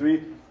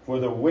 6:23. For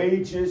the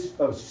wages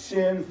of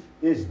sin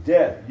is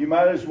death. You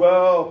might as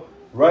well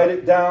write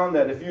it down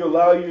that if you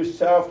allow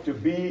yourself to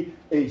be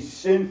a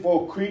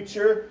sinful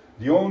creature,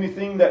 the only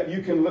thing that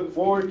you can look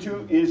forward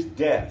to is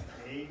death.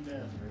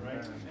 Amen.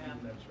 Right.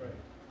 That's right.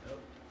 Yep.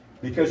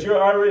 Because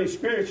you're already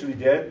spiritually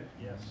dead.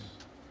 Yes.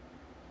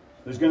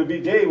 There's going to be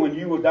a day when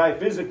you will die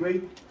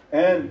physically.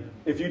 And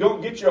if you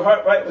don't get your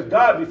heart right with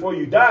God before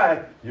you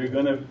die, you're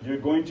going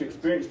to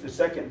experience the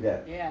second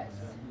death. Yes.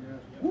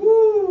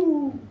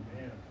 Woo!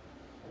 Man.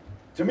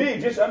 To me,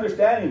 just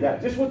understanding that,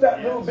 just with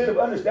that little bit of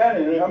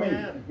understanding, I mean,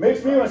 Amen.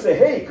 makes me want to say,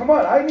 hey, come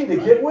on, I need to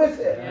get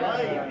with it.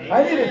 Right.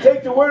 I need to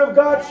take the Word of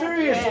God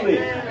seriously.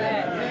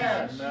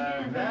 Yes.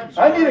 That's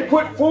I need to right.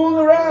 quit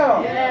fooling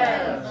around.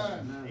 Yes.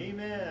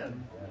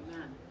 Amen.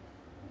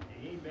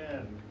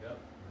 Amen.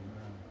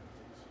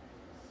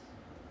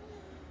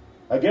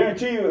 I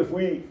guarantee you, if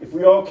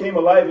we all came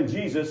alive in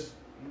Jesus,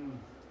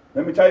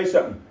 let me tell you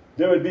something,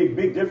 there would be a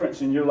big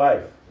difference in your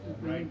life.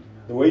 Right.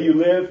 The way you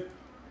live,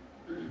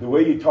 the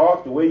way you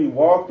talk, the way you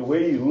walk, the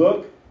way you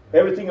look,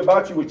 everything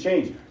about you would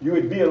change. You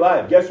would be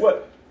alive. Guess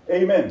what?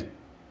 Amen.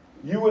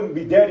 You wouldn't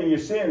be dead in your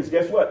sins.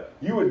 Guess what?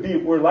 You would be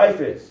where life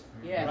is.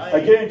 Yes. Right. I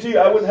guarantee you,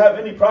 I wouldn't have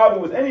any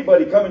problem with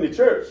anybody coming to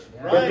church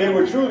if they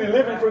were truly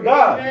living for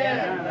God.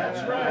 Amen.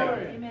 That's right.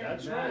 Amen.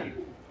 That's right.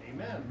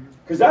 Amen.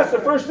 Because that's the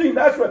first thing.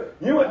 That's what,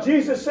 you know what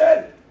Jesus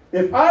said?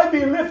 If I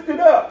be lifted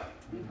up,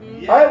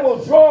 Yes. I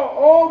will draw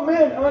all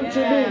men unto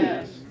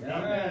Yes. me.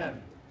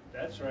 Amen.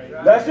 That's right.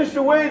 That's just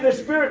the way the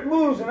Spirit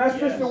moves, and that's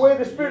just the way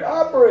the Spirit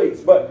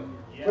operates. But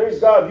Yes. praise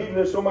God, even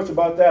there's so much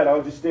about that,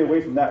 I'll just stay away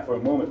from that for a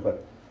moment.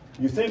 But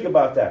you think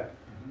about that.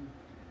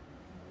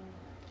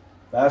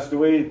 That's the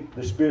way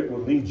the Spirit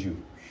will lead you.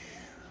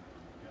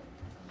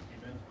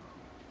 Amen.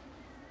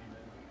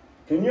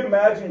 Can you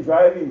imagine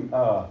driving,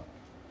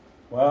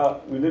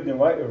 well, we lived in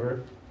White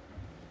River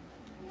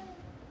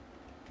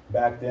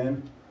back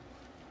then.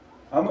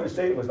 I'm going to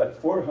say it was like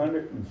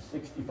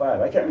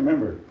 465. I can't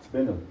remember. It's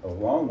been a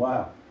long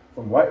while.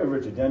 From White River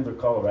to Denver,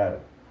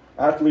 Colorado.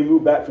 After we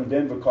moved back from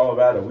Denver,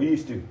 Colorado, we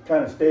used to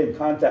kind of stay in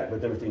contact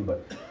with everything.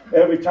 But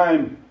every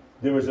time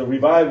there was a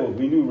revival,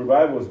 we knew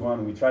revival was going on,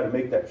 and we tried to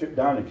make that trip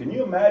down. And can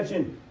you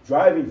imagine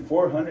driving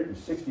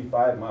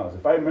 465 miles?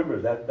 If I remember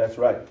that, that's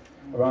right.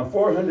 Around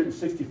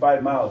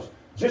 465 miles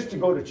just to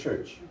go to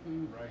church.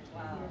 Right.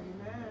 Wow.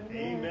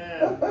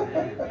 Amen.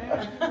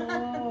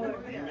 Amen.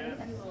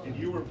 And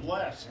you were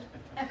blessed.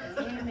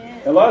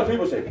 Amen. A lot of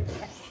people say,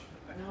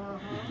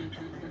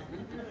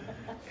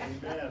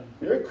 Amen.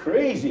 you're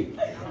crazy.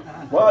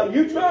 Well,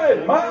 you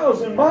drive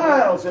miles and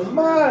miles and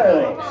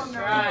miles. That's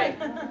right.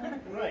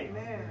 Right.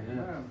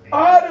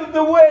 Out of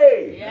the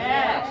way.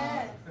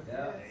 Yes.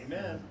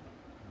 Amen.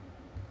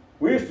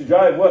 We used to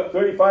drive,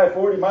 35,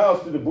 40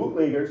 miles to the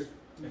bootleggers.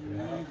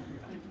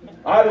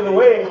 Out of the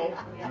way. There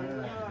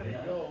you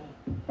go.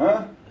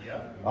 Huh?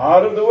 Yeah.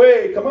 Out of the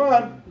way. Come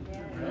on.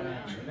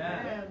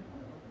 Amen.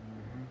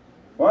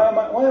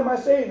 Why am I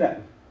saying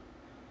that?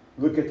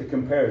 Look at the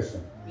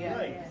comparison. Yes.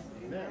 Right.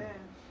 Amen.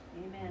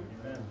 Amen.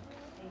 Amen.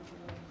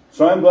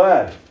 So I'm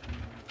glad.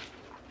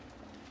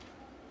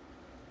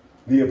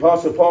 The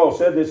Apostle Paul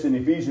said this in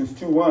Ephesians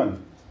 2:1.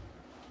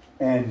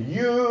 And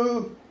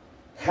you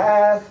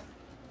hath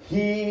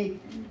he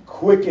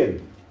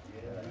quickened.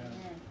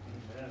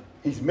 Amen.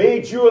 He's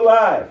made you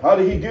alive. How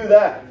did he do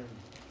that?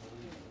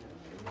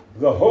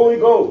 The Holy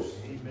Ghost.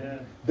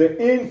 Amen. The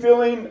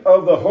infilling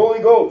of the Holy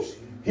Ghost.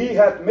 He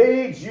hath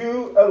made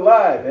you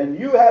alive, and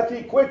you hath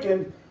he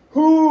quickened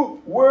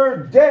who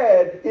were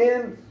dead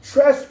in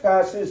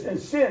trespasses and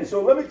sins.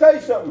 So let me tell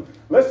you something.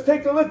 Let's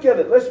take a look at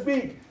it. Let's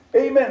be,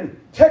 amen,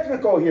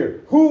 technical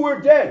here. Who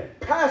were dead?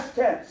 Past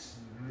tense.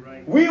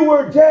 Right. We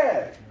were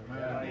dead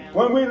Amen.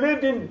 when we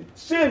lived in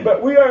sin,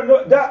 but we are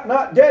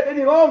not dead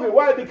any longer.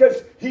 Why?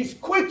 Because he's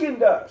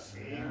quickened us.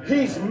 Amen.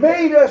 He's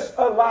made us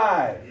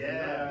alive.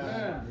 Yes.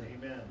 Amen.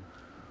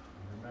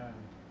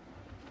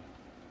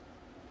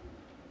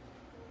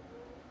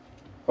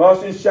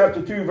 Colossians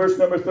chapter 2, verse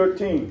number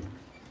 13.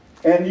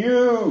 And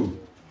you,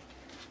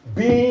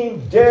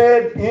 being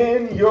dead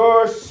in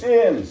your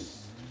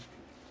sins,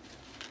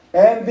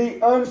 and the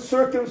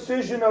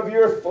uncircumcision of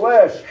your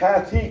flesh,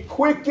 hath he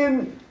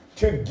quickened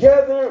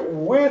together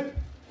with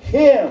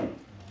him,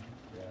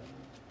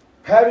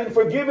 having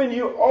forgiven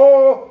you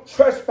all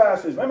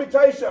trespasses. Let me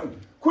tell you something.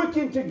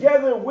 Quickened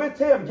together with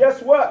him.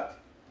 Guess what?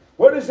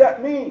 What does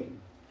that mean?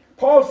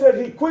 Paul said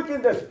he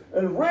quickened us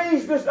and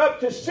raised us up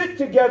to sit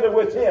together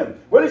with him.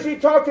 What is he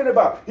talking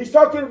about? He's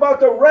talking about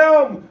the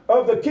realm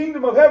of the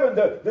kingdom of heaven,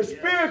 the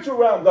spiritual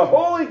realm, the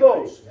Holy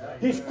Ghost.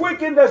 He's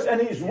quickened us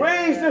and he's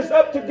raised us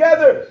up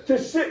together to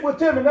sit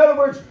with him. In other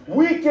words,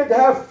 we could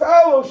have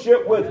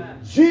fellowship with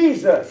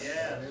Jesus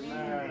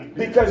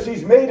because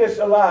he's made us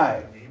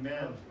alive.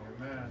 Amen.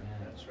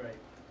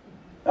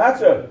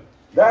 That's right.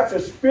 That's a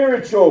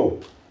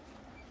spiritual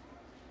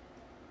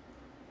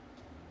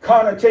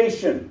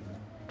connotation.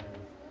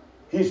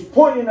 He's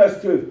pointing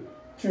us to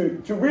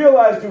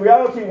realize the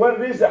reality of what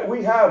it is that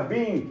we have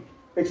being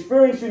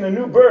experiencing a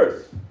new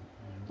birth.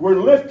 We're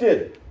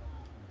lifted.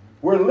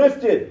 We're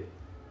lifted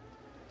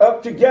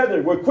up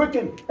together. We're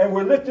quickened and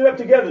we're lifted up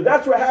together.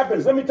 That's what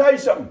happens. Let me tell you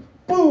something.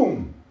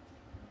 Boom.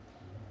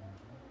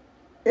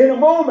 In a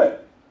moment,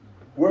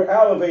 we're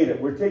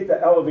elevated. We're take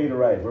the elevator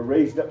ride. We're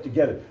raised up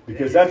together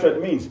because that's what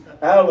it means.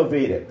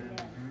 Elevated.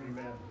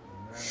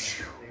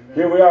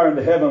 Here we are in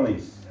the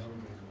heavenlies.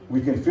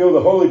 We can feel the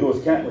Holy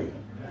Ghost, can't we?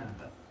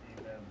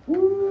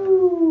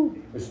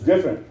 Woo! It's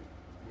different.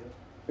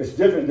 It's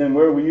different than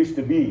where we used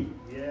to be.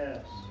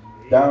 Yes.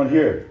 Down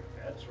here.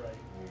 That's right.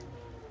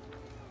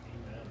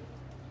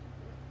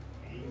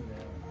 Amen.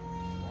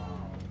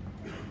 Wow.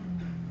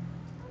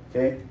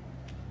 Okay?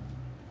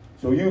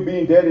 So you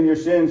being dead in your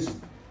sins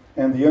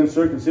and the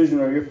uncircumcision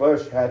of your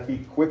flesh hath he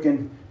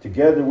quickened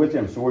together with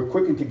him. So we're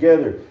quickened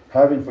together,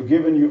 having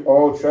forgiven you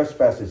all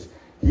trespasses.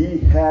 He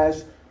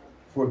has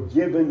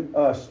forgiven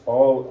us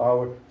all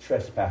our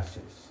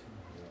trespasses.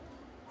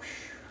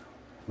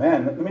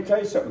 Man, let me tell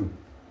you something.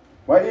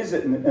 Why is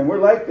it, and we're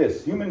like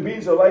this, human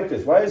beings are like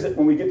this, why is it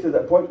when we get to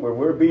that point where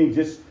we're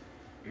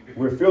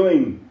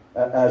feeling,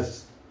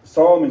 as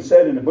Solomon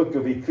said in the book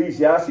of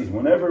Ecclesiastes,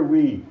 whenever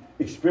we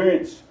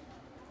experience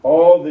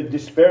all the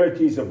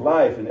disparities of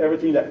life and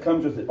everything that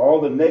comes with it,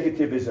 all the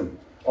negativism,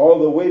 all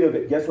the weight of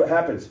it, guess what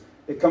happens?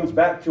 It comes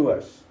back to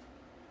us.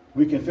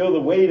 We can feel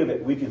the weight of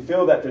it. We can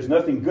feel that there's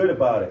nothing good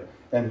about it.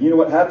 And you know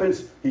what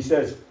happens? He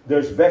says,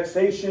 there's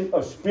vexation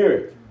of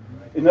spirit.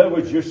 In other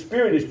words, your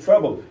spirit is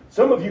troubled.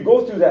 Some of you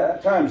go through that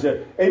at times.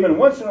 Amen.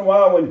 Once in a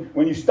while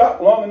when you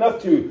stop long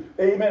enough to,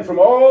 amen, from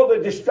all the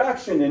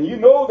distraction and you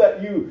know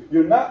that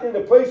you're not in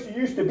the place you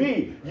used to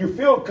be, you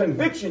feel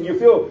conviction, you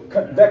feel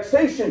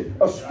vexation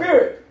of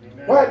spirit.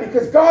 Amen. Why?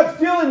 Because God's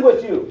dealing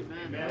with you.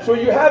 Amen. So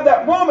you have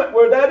that moment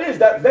where that is,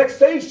 that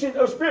vexation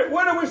of spirit.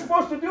 What are we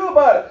supposed to do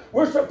about it?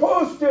 We're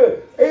supposed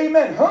to,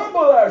 amen,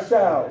 humble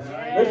ourselves.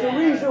 Amen. There's a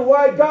reason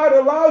why God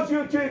allows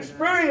you to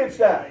experience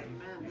that.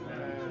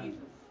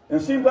 And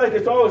it seems like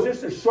it's always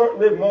just a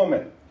short-lived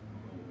moment.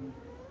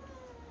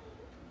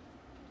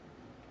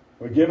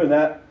 We're given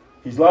that.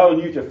 He's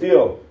allowing you to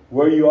feel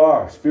where you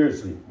are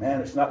spiritually.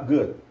 Man, it's not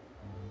good.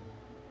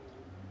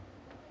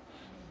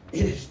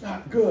 It is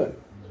not good.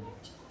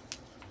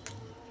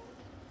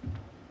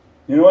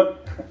 You know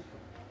what?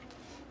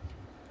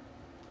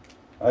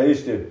 I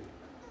used to,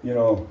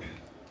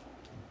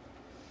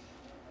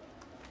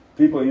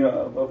 people,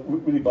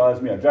 what really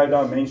bothers me, I drive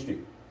down Main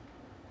Street.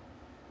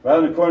 Right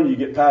on the corner, you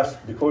get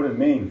past Dakota and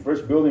Main.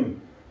 First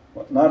building,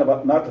 not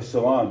the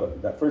salon,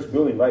 but that first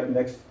building right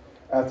next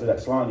after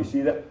that salon. You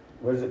see that?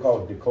 What is it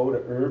called?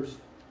 Dakota Herbs?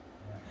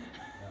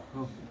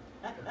 The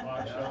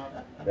pot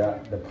shop. Yeah,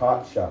 the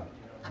pot shop.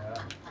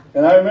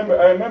 And I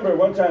remember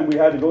one time we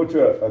had to go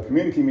to a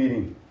community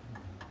meeting,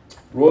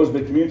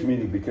 Rosebud community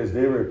meeting, because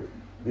they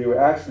were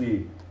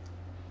actually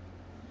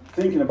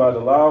thinking about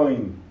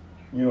allowing,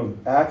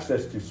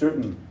 access to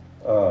certain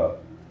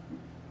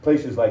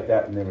places like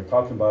that, and they were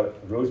talking about it,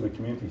 Rosebud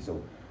community.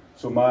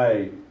 So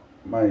my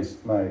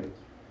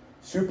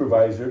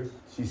supervisor,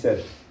 she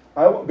said,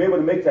 I won't be able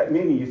to make that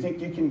meeting. You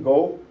think you can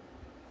go?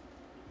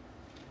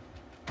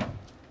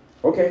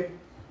 Okay.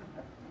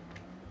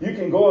 You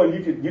can go and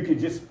you could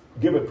just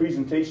give a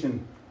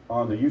presentation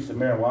on the use of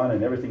marijuana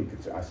and everything.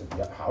 I said,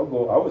 yeah, I'll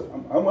go.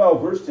 I'm well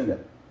versed in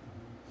it.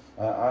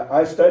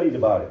 I studied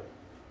about it.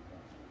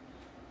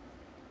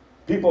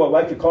 People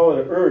like to call it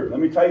an herb. Let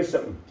me tell you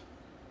something.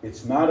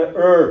 It's not an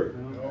herb.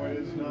 No, it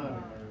is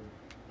not.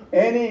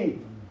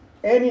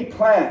 Any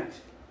plant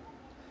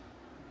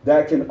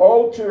that can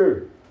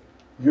alter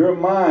your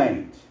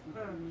mind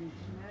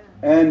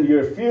and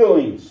your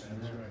feelings,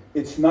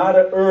 it's not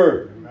an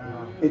herb.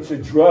 It's a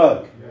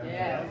drug.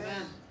 Yes.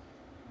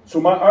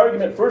 So my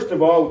argument, first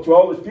of all, to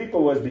all those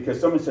people was because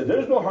someone said,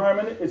 there's no harm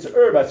in it. It's a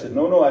herb. I said,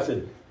 no. I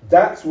said,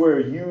 that's where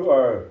you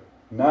are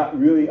not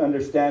really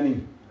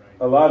understanding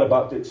a lot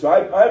about it. So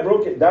I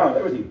broke it down,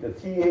 everything, the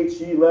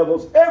THC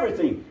levels,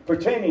 everything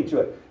pertaining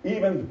to it.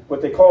 Even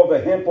what they call the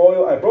hemp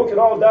oil. I broke it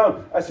all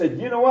down. I said,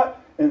 you know what?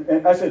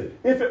 And I said,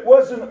 if it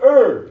was an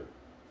herb,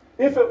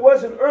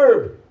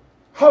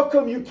 how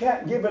come you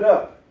can't give it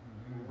up?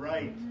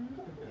 Right. You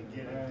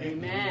get it.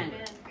 Amen.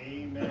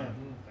 Amen.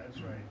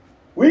 That's right.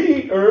 We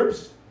eat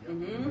herbs.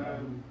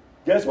 Mm-hmm.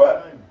 Guess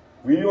what?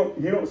 You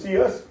don't see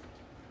us.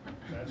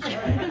 That's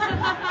right.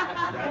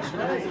 That's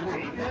right.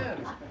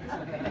 Amen.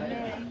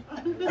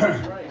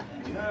 That's right.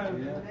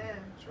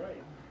 That's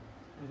right.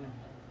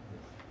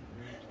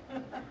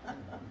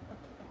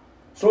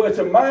 So it's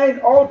a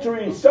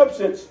mind-altering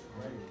substance,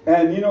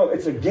 and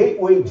it's a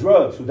gateway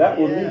drug. So that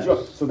will lead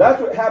you. So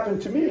that's what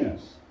happened to me.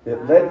 Yes.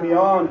 It led me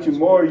on to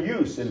more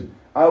use, and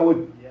I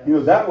would,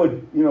 that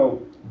would,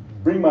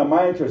 bring my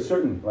mind to a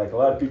certain, like a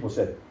lot of people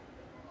said,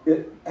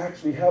 it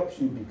actually helps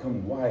you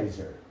become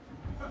wiser.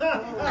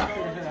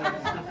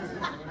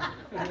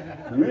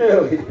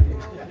 Really?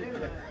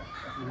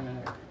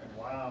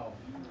 Wow.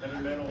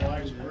 Haven't met a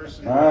wise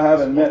person. I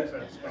haven't met.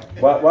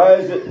 Why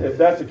is it, if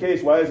that's the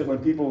case, why is it when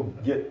people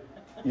get,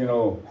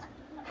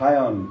 high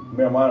on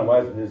marijuana, why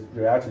is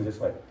their actions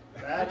just like?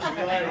 That's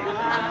right.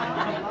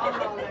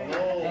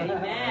 Oh.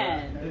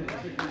 Amen.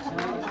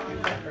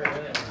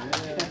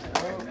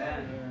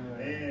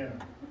 Man.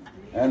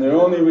 And their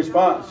only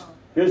response,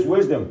 here's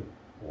wisdom.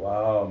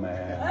 Wow,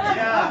 man.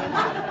 Yeah.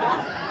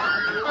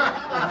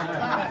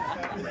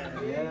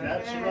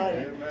 That's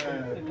right.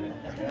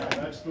 Yeah,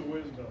 that's the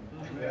wisdom.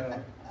 Yeah.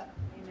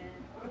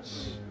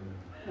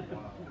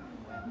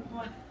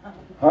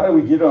 How do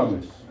we get on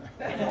this?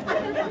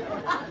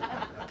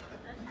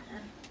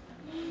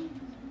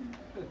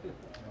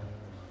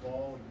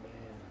 Bald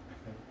man.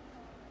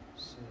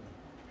 Sin.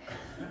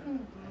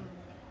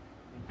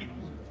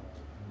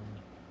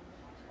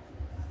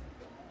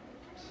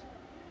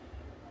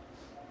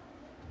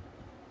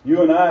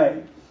 You and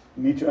I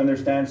need to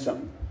understand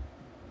something.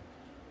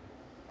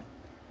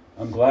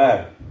 I'm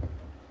glad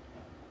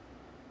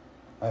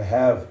I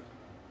have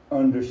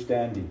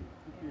understanding.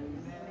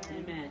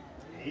 Amen.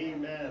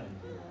 Amen.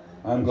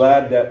 I'm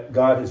glad that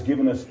God has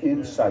given us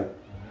insight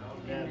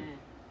Amen.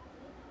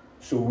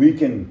 so we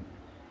can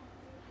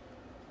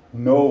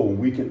know,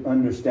 we can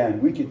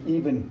understand, we can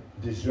even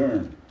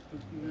discern.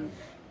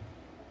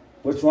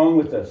 What's wrong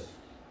with us?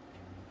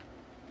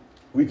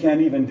 We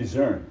can't even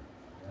discern.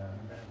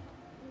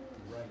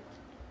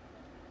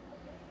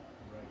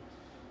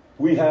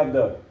 We have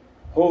the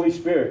Holy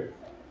Spirit.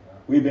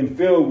 We've been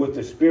filled with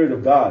the Spirit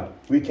of God.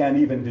 We can't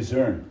even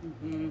discern.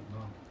 Mm-hmm.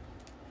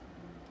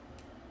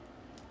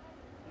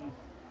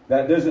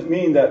 That doesn't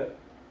mean that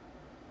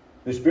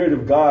the Spirit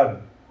of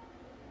God,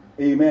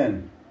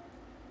 amen,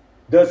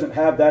 doesn't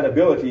have that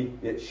ability.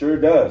 It sure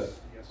does.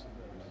 Yes, it does.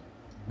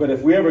 But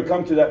if we ever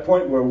come to that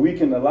point where we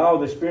can allow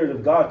the Spirit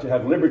of God to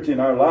have liberty in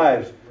our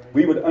lives,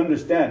 we would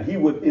understand. He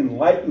would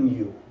enlighten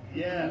you.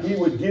 Yes. He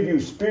would give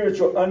you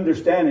spiritual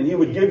understanding. He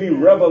would give you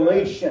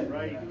revelation.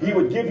 Right. He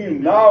would give you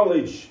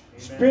knowledge,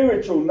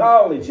 spiritual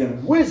knowledge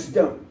and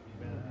wisdom.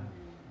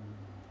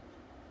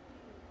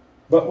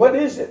 But what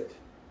is it?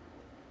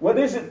 What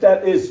is it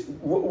that is,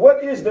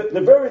 what is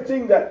the very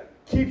thing that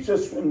keeps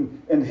us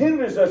from, and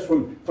hinders us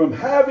from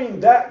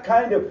having that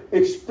kind of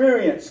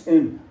experience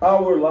in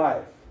our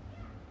life?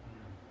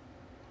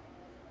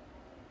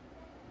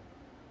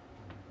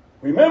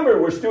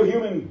 Remember, we're still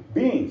human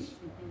beings.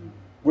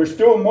 We're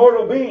still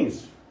mortal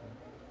beings.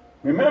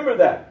 Remember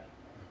that.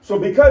 So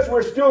because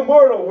we're still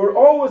mortal, we're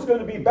always going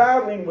to be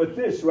battling with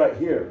this right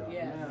here.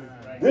 Yes.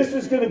 This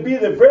is going to be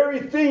the very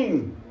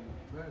thing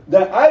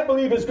that I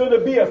believe is going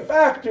to be a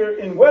factor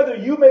in whether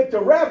you make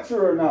the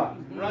rapture or not.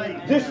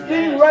 Right. This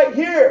thing right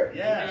here.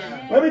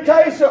 Yes. Let me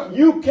tell you something.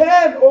 You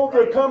can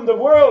overcome the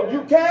world.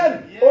 You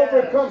can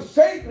overcome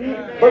Satan.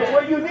 But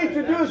what you need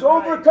to do is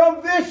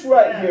overcome this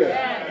right here.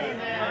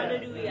 Yes.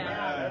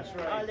 Hallelujah. That's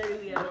right.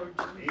 Hallelujah, Lord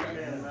Jesus.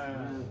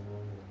 Amen.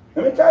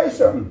 Let me tell you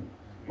something.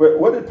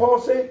 What did Paul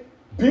say?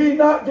 Be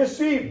not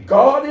deceived.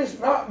 God is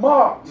not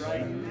mocked.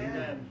 Right.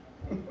 Amen.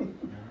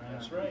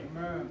 That's right.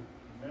 Amen.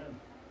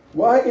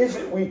 Why is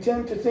it we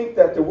tend to think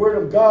that the Word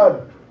of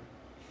God,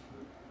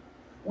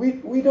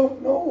 we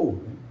don't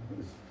know?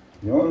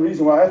 The only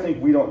reason why I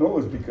think we don't know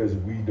is because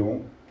we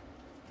don't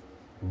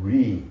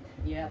read.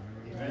 Yep.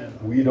 Amen.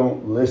 We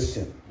don't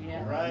listen.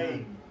 Yep.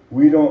 Right.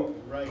 We don't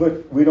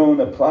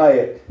apply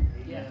it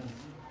Amen.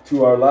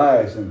 to our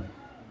lives. And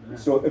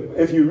so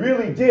if you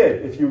really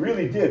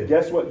did,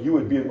 guess what? You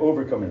would be an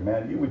overcomer,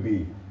 man. You would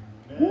be,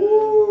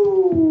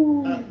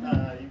 woo!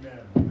 Amen.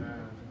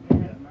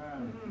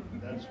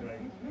 That's right.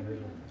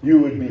 You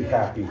would be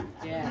happy.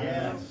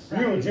 Yes.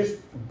 You would just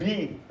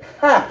be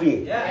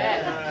happy.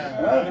 Yes.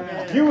 Huh?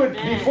 You would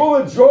be full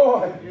of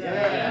joy.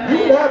 You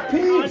would have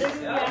peace.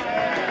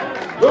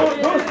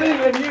 Those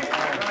things, and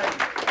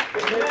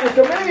it's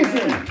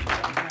amazing.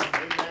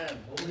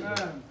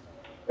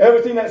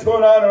 Everything that's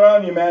going on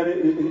around you,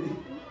 man,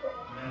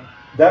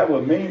 that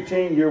will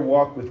maintain your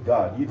walk with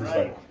God. You just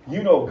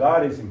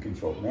God is in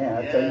control. Man,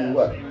 I tell you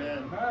what.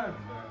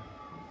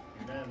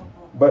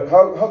 But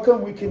how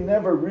come we can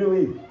never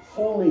really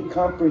fully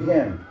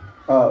comprehend?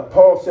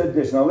 Paul said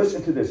this. Now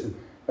listen to this.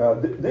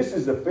 This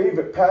is a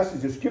favorite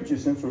passage of Scripture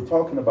since we're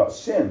talking about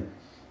sin.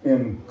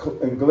 in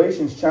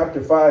Galatians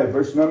chapter 5,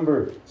 verse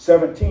number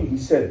 17, he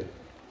said,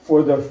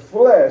 "For the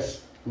flesh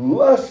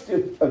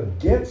lusteth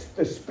against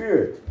the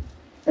spirit,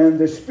 and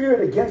the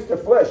spirit against the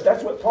flesh."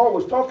 That's what Paul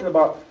was talking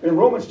about in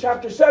Romans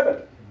chapter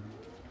 7.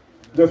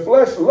 The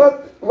flesh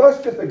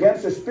lusteth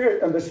against the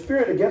spirit, and the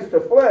spirit against the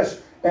flesh,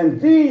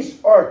 and these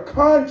are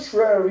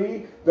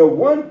contrary the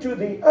one to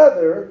the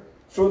other,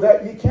 so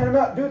that ye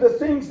cannot do the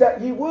things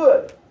that ye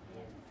would.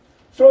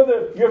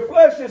 So your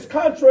flesh is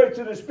contrary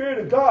to the Spirit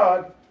of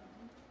God,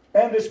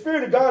 and the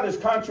Spirit of God is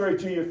contrary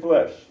to your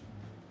flesh.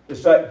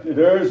 It's like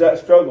there is that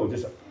struggle.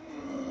 Just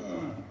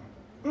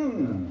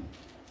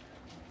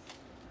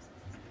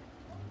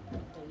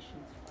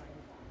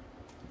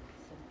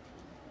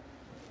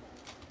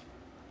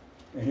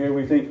And here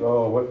we think,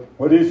 oh,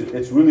 what is it?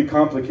 It's really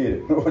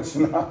complicated. No, it's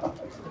not.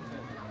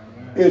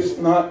 It's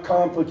not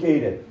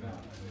complicated.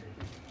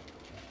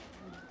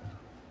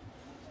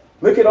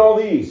 Look at all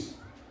these.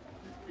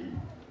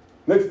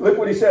 Look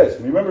what he says.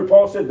 Remember,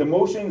 Paul said the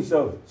motions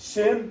of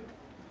sin,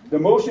 the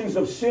motions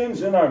of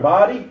sins in our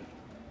body.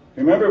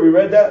 Remember, we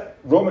read that?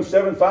 Romans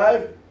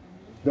 7:5.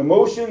 The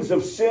motions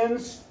of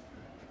sins,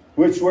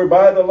 which were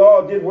by the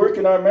law, did work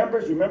in our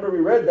members. Remember, we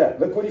read that.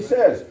 Look what he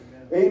says.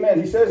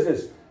 Amen. He says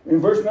this in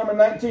verse number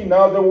 19.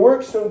 Now the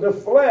works of the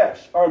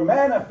flesh are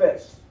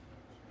manifest.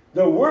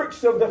 The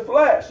works of the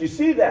flesh. You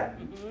see that?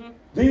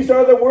 These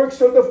are the works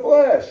of the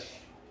flesh.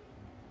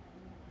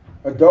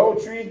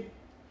 Adultery,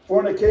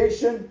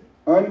 fornication,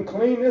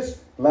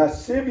 uncleanness,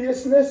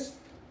 lasciviousness,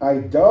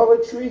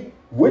 idolatry,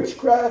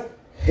 witchcraft,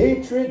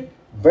 hatred,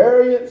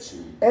 variance,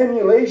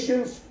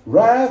 emulations,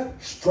 wrath,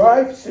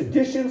 strife,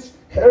 seditions,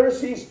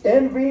 heresies,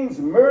 envyings,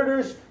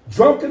 murders,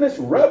 drunkenness,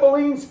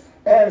 revelings,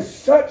 and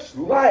such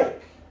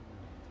like.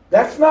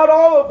 That's not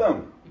all of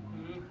them.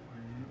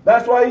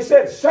 That's why he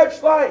said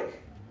such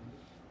like.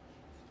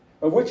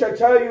 Of which I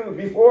tell you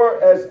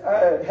before, as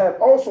I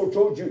have also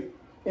told you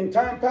in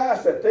time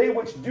past, that they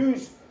which do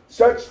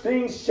such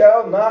things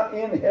shall not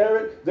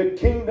inherit the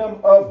kingdom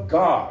of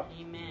God.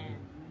 Amen.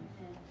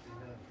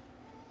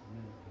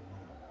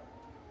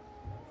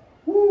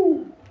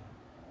 Woo!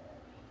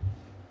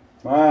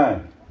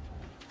 Man.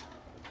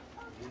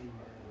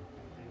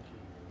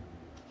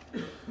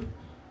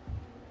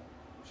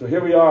 So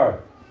here we are.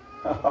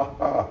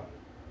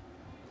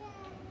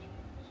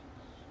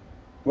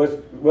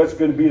 What's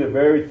going to be the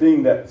very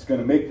thing that's going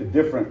to make the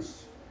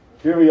difference?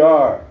 Here we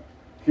are.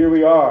 Here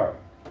we are.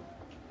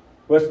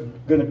 What's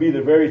going to be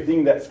the very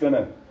thing that's going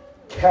to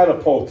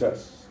catapult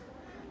us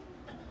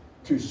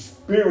to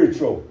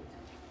spiritual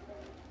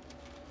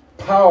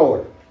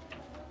power?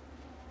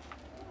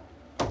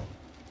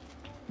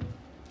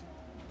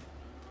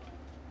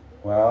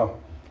 Wow.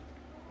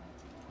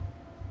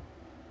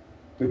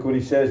 Look what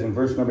he says in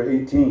verse number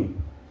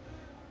 18.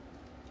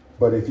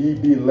 But if ye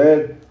be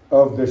led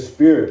of the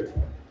Spirit,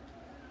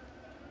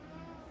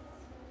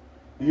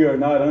 ye are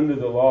not under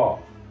the law.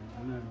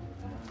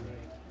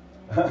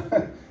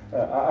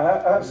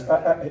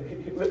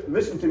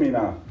 Listen to me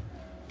now.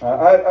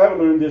 I've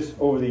learned this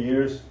over the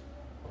years.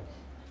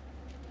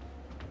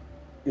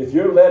 If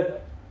you're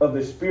led of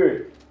the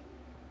Spirit,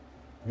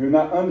 you're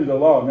not under the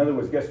law. In other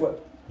words, guess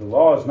what? The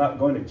law is not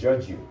going to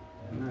judge you.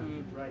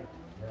 Right.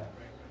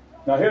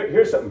 Now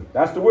here's something.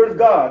 That's the Word of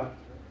God.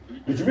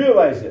 Did you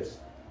realize this?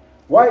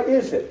 Why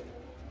is it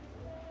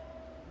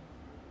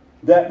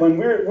that when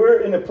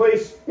we're in a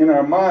place in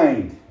our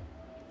mind,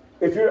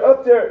 if you're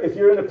up there, if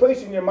you're in a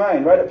place in your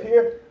mind, right up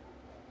here,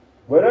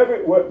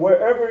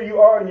 wherever you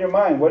are in your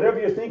mind, whatever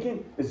you're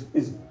thinking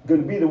is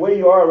going to be the way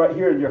you are right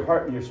here in your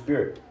heart and your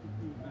spirit.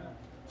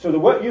 So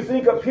what you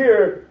think up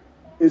here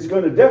is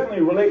going to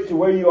definitely relate to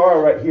where you are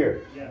right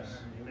here. Yes.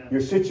 Amen.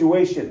 Your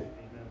situation.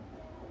 Amen.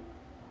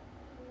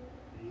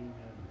 Amen.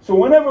 So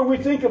whenever we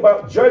think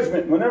about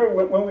judgment,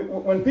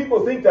 when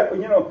people think that,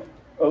 you know,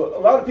 a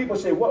lot of people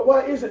say,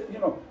 why is it, you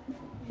know,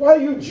 why are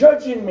you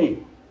judging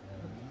me?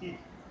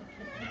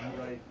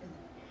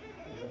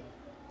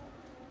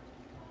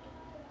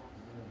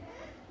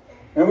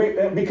 Right.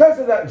 And because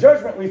of that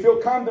judgment, we feel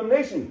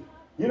condemnation.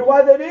 You know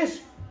why that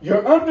is?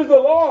 You're under the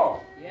law.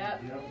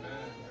 Yep.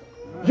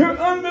 You're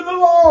under the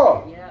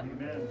law. Yep.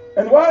 Amen.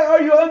 And why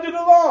are you under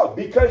the law?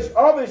 Because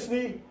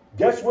obviously,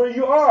 guess where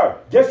you are?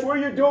 Guess where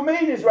your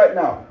domain is right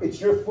now? It's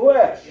your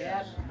flesh.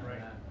 Yep.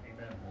 Right.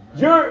 Amen.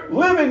 You're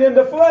living in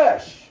the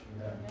flesh.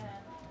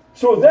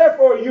 So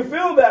therefore, you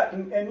feel that,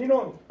 and you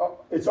know,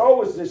 it's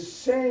always the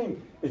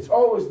same. It's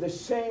always the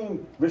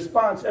same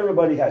response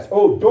everybody has.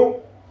 Oh,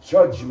 don't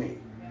judge me.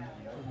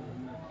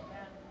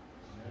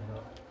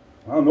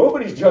 Well,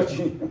 nobody's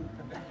judging you.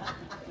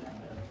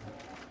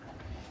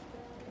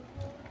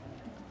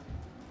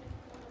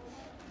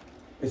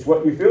 It's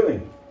what you're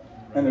feeling.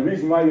 And the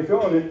reason why you're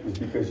feeling it is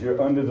because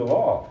you're under the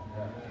law.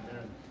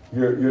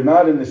 You're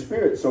not in the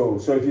Spirit. So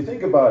if you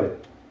think about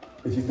it,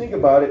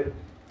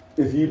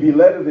 if you be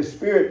led of the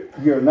Spirit,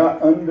 you're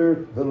not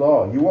under the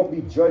law. You won't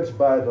be judged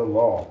by the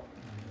law.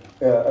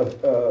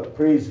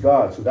 Praise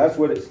God. So that's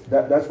what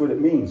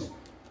it means.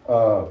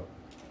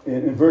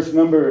 In verse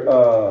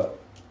number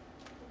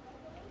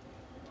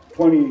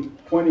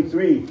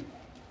 20:23,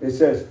 it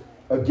says,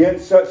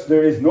 against such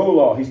there is no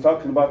law. He's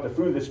talking about the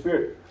fruit of the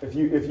Spirit. If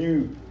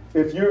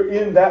you're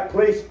in that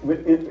place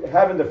with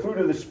having the fruit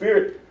of the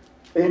Spirit,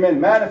 amen,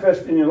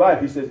 manifest in your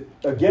life, he says,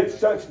 against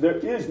such there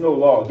is no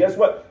law. Guess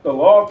what? The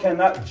law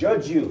cannot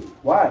judge you.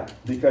 Why?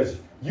 Because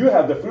you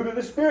have the fruit of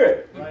the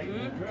Spirit. Right.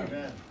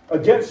 Amen.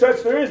 Against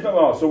such there is no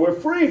law. So we're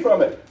free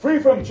from it. Free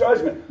from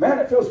judgment. Man,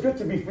 it feels good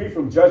to be free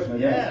from judgment.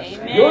 Yes.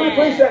 Amen. The only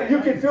place that you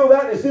can feel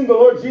that is in the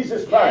Lord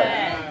Jesus Christ.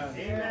 Yes.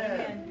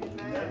 Amen.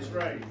 That's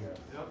right.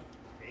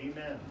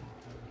 Amen.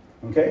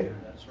 Okay?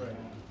 That's right.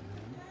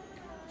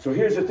 So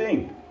here's the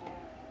thing.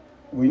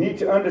 We need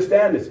to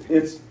understand this.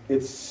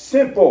 It's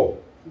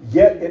simple,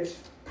 yet it's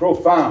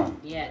profound.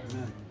 Yes.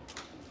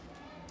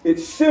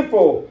 It's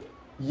simple,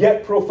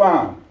 yet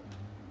profound.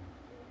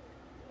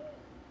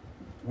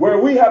 Where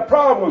we have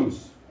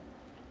problems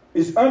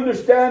is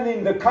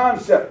understanding the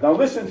concept. Now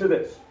listen to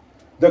this.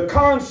 The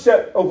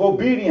concept of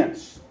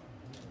obedience.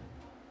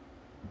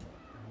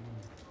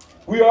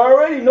 We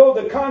already know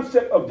the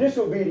concept of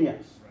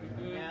disobedience.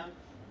 Yeah.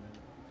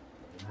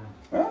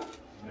 Huh?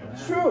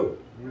 It's true.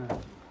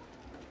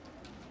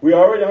 We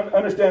already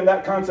understand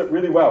that concept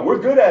really well. We're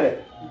good at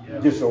it.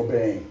 Yes.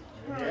 Disobeying.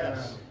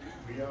 Yes,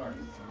 we are.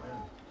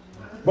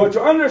 But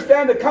to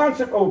understand the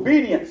concept of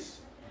obedience,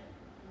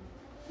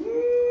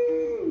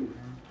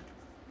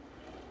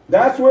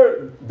 that's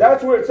where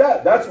it's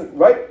at. That's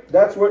right.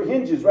 That's where it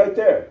hinges right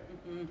there.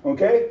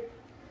 Okay?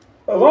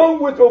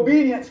 Along with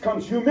obedience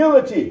comes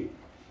humility.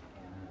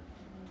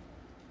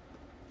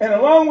 And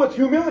along with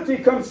humility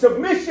comes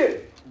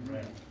submission.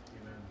 Right.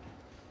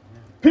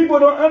 People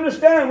don't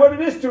understand what it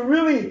is to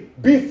really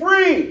be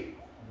free.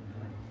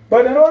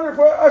 But in order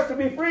for us to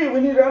be free,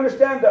 we need to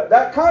understand that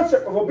that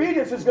concept of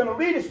obedience is going to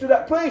lead us to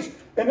that place.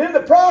 And in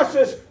the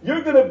process,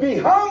 you're going to be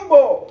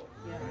humble.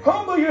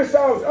 Humble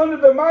yourselves under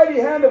the mighty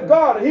hand of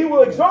God, and He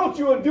will exalt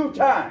you in due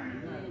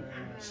time.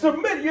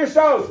 Submit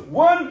yourselves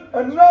one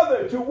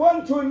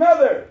to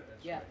another.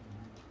 Yeah.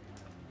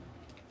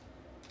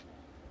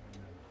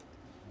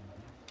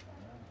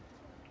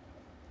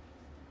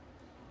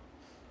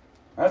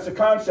 That's the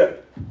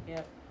concept.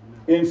 Yep.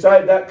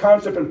 Inside that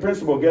concept and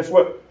principle, guess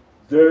what?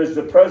 There is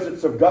the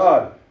presence of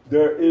God.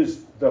 There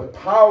is the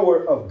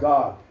power of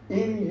God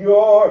in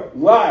your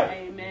life.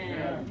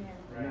 Amen.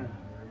 Right. Amen.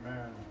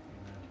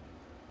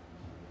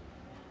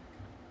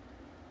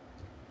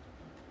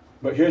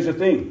 But here's the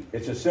thing.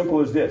 It's as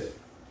simple as this.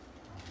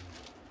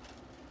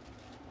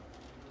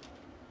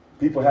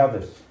 People have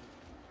this.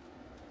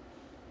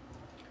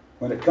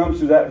 When it comes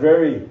to that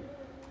very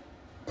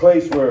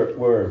place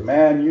where,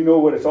 man, you know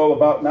what it's all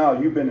about now.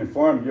 You've been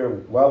informed. You're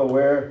well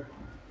aware.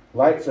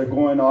 Lights are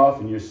going off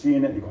and you're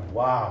seeing it and you're going,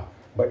 wow.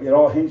 But it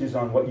all hinges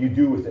on what you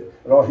do with it.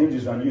 It all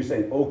hinges on you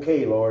saying,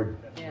 okay, Lord.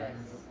 Yes.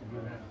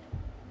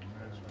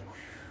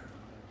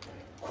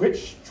 Quit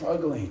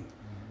struggling.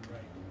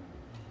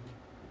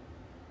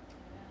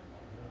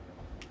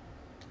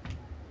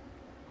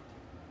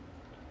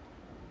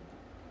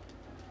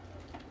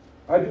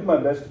 I do my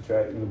best to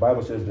try. The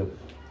Bible says the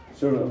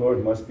servant of the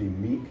Lord must be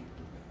meek,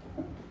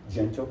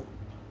 gentle,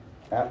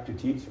 apt to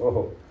teach.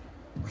 Oh,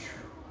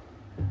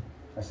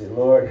 I said,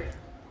 Lord,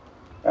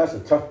 that's the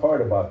tough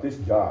part about this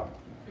job.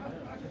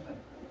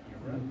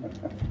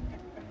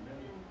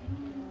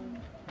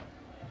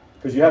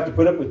 Because you have to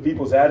put up with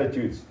people's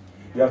attitudes.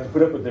 You have to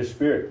put up with their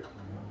spirit.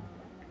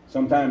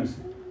 Sometimes,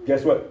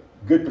 guess what?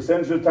 Good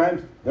percentage of the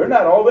times, they're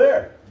not all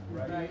there.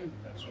 Right.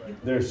 That's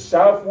right. They're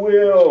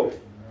self-willed.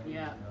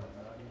 Yeah.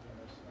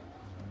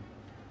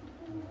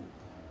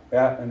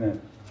 Yeah, and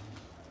then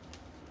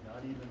Not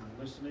even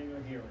listening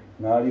or hearing.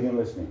 not even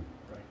listening.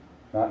 Right.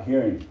 Not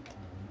hearing.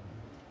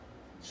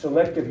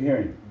 Selective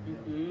hearing.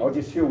 Mm-hmm. I'll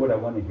just hear what I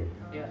want to hear.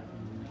 Yeah.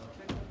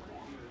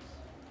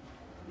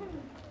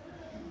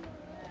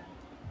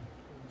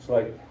 It's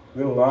like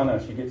little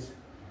Lana, she gets,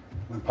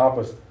 when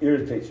Papa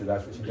irritates her,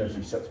 that's what she does.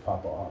 She shuts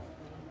Papa off.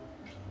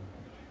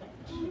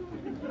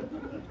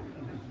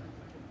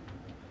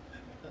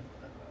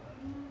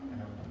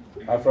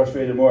 I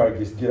frustrated more, I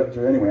just get up to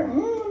her anyway.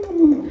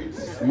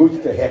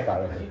 Smooch the heck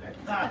out of her.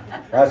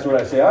 That's what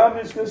I say. I'm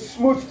just going to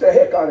smooch the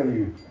heck out of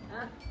you.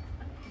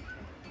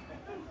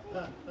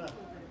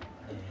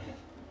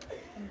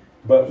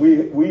 But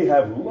we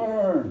have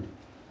learned.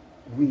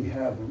 We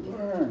have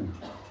learned.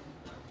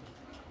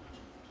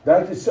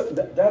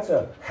 That's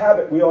a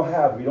habit we all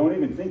have. We don't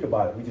even think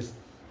about it. We just,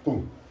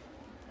 boom.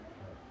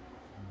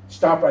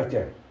 Stop right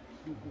there.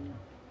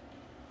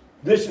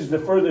 This is the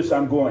furthest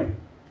I'm going.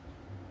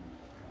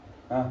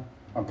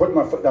 I'm putting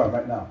my foot down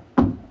right now.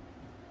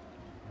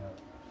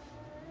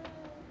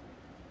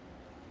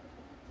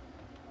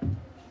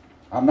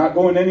 I'm not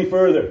going any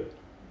further.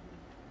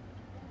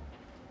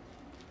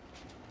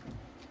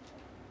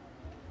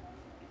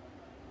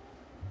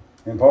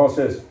 And Paul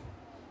says,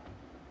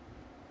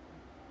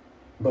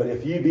 but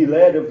if ye be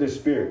led of the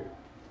Spirit,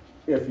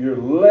 if you're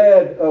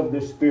led of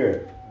the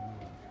Spirit,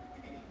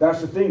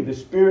 that's the thing, the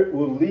Spirit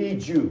will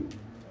lead you.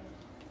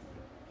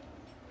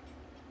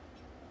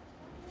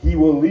 He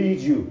will lead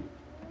you.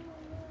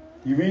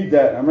 You read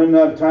that. I'm running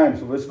out of time,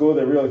 so let's go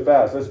there really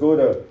fast. Let's go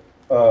to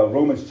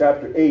Romans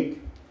chapter 8.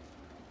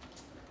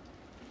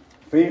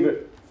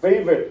 Favorite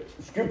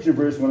scripture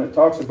verse when it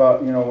talks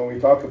about, when we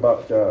talk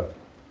about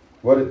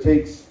what it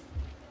takes.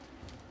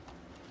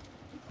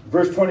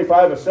 Verse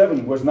 25 of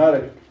 7 was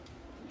not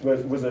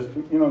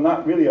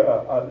not really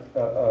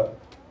a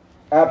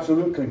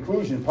absolute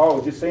conclusion. Paul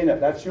was just saying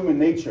that's human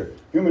nature.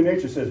 Human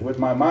nature says, with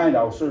my mind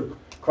I will serve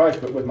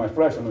Christ, but with my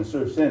flesh I'm going to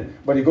serve sin.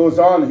 But he goes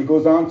on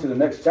to the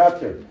next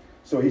chapter.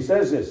 So he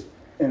says this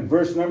in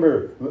read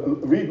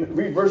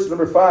verse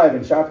number 5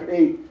 in chapter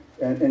 8,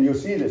 and you'll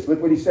see this.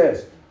 Look what he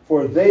says.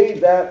 For they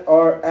that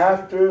are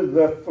after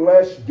the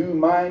flesh do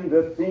mind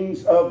the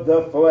things of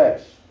the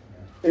flesh.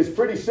 It's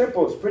pretty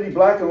simple. It's pretty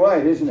black and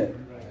white, isn't it?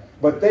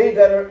 But they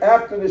that are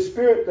after the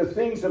Spirit, the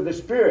things of the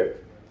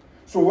Spirit.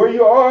 So where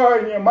you are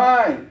in your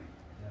mind,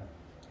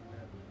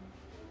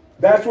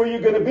 that's where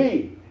you're going to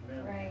be.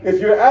 If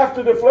you're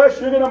after the flesh,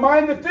 you're going to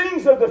mind the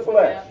things of the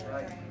flesh.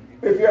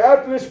 If you're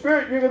after the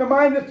Spirit, you're going to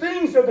mind the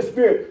things of the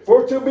Spirit.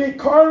 For to be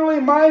carnally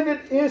minded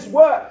is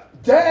what?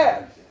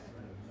 Death.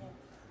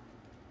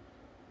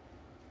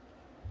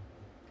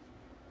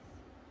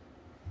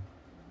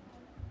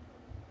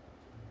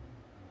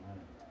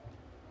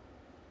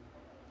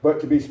 But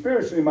to be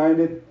spiritually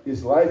minded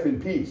is life and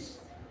peace.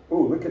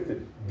 Oh, look at the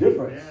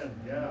difference.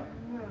 Yeah.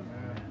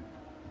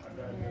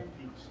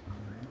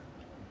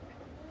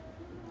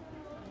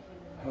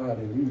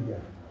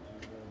 Hallelujah.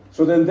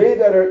 So then they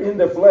that are in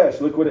the flesh,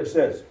 look what it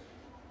says.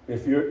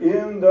 If you're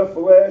in the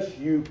flesh,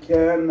 you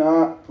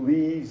cannot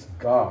please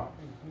God.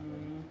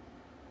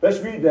 Let's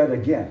read that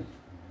again.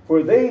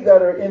 For they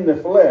that are in the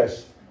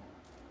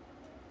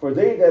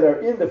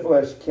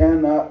flesh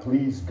cannot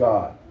please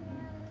God.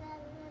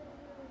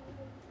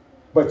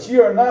 But ye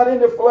are not in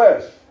the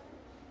flesh.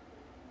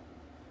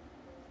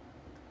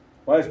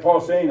 Why is Paul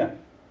saying that?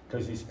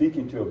 Because he's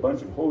speaking to a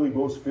bunch of Holy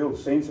Ghost filled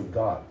saints of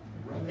God.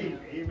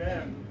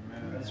 Amen.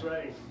 That's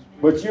right.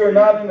 But ye are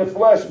not in the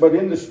flesh, but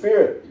in the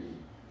Spirit.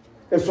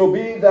 If so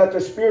be that the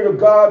Spirit of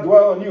God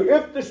dwell in you.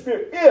 If the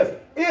Spirit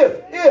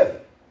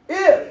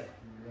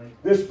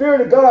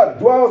of God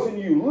dwells in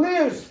you,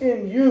 lives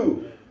in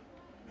you.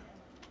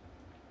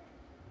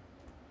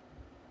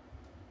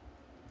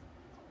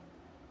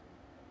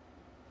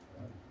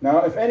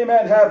 Now, if any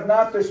man have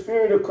not the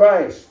Spirit of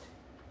Christ,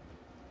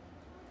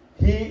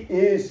 he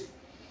is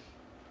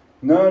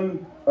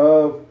none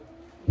of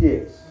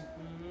his.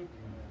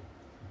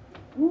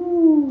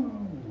 Woo.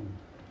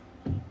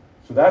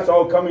 So that's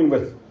all coming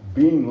with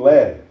being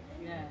led.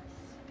 Yes.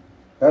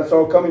 That's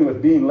all coming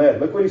with being led.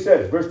 Look what he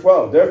says, verse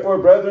 12. Therefore,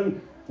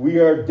 brethren, we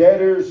are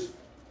debtors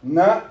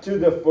not to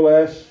the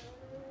flesh,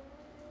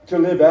 to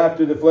live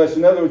after the flesh.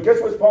 In other words, guess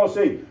what Paul's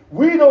saying?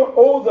 We don't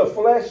owe the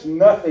flesh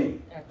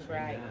nothing. That's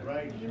right.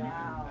 Right.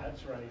 Wow.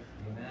 That's right.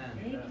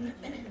 Amen.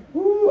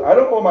 Woo, I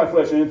don't owe my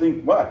flesh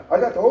anything. Why? I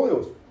got the Holy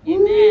Ghost.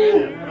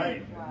 Amen.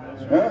 Right.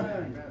 That's Huh? right.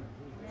 Amen.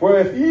 For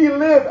if ye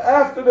live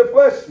after the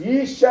flesh,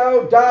 ye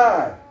shall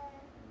die.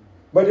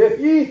 But if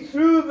ye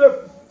through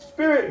the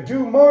Spirit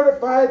do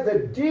mortify the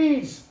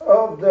deeds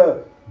of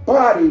the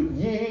body,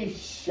 ye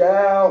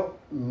shall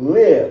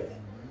live.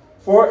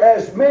 For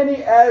as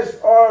many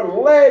as are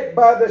led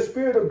by the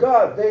Spirit of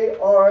God, they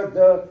are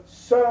the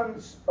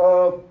sons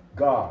of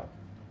God.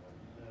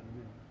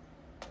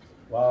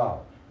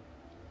 Wow.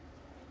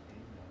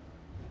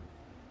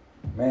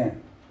 Man.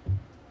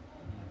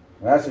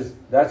 That's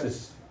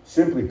just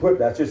simply put,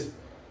 that's just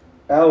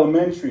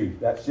elementary.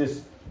 That's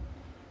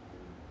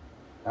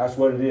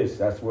what it is.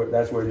 That's where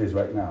it is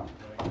right now.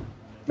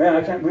 Man,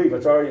 I can't believe I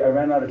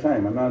ran out of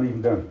time. I'm not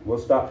even done. We'll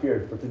stop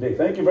here for today.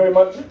 Thank you very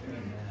much.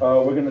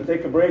 We're going to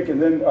take a break,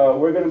 and then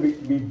we're going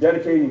to be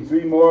dedicating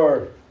 3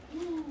 more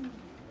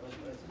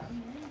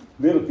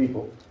little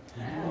people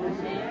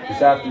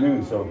this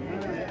afternoon. So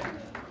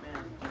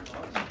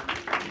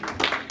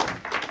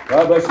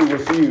God bless you.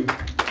 We'll see you.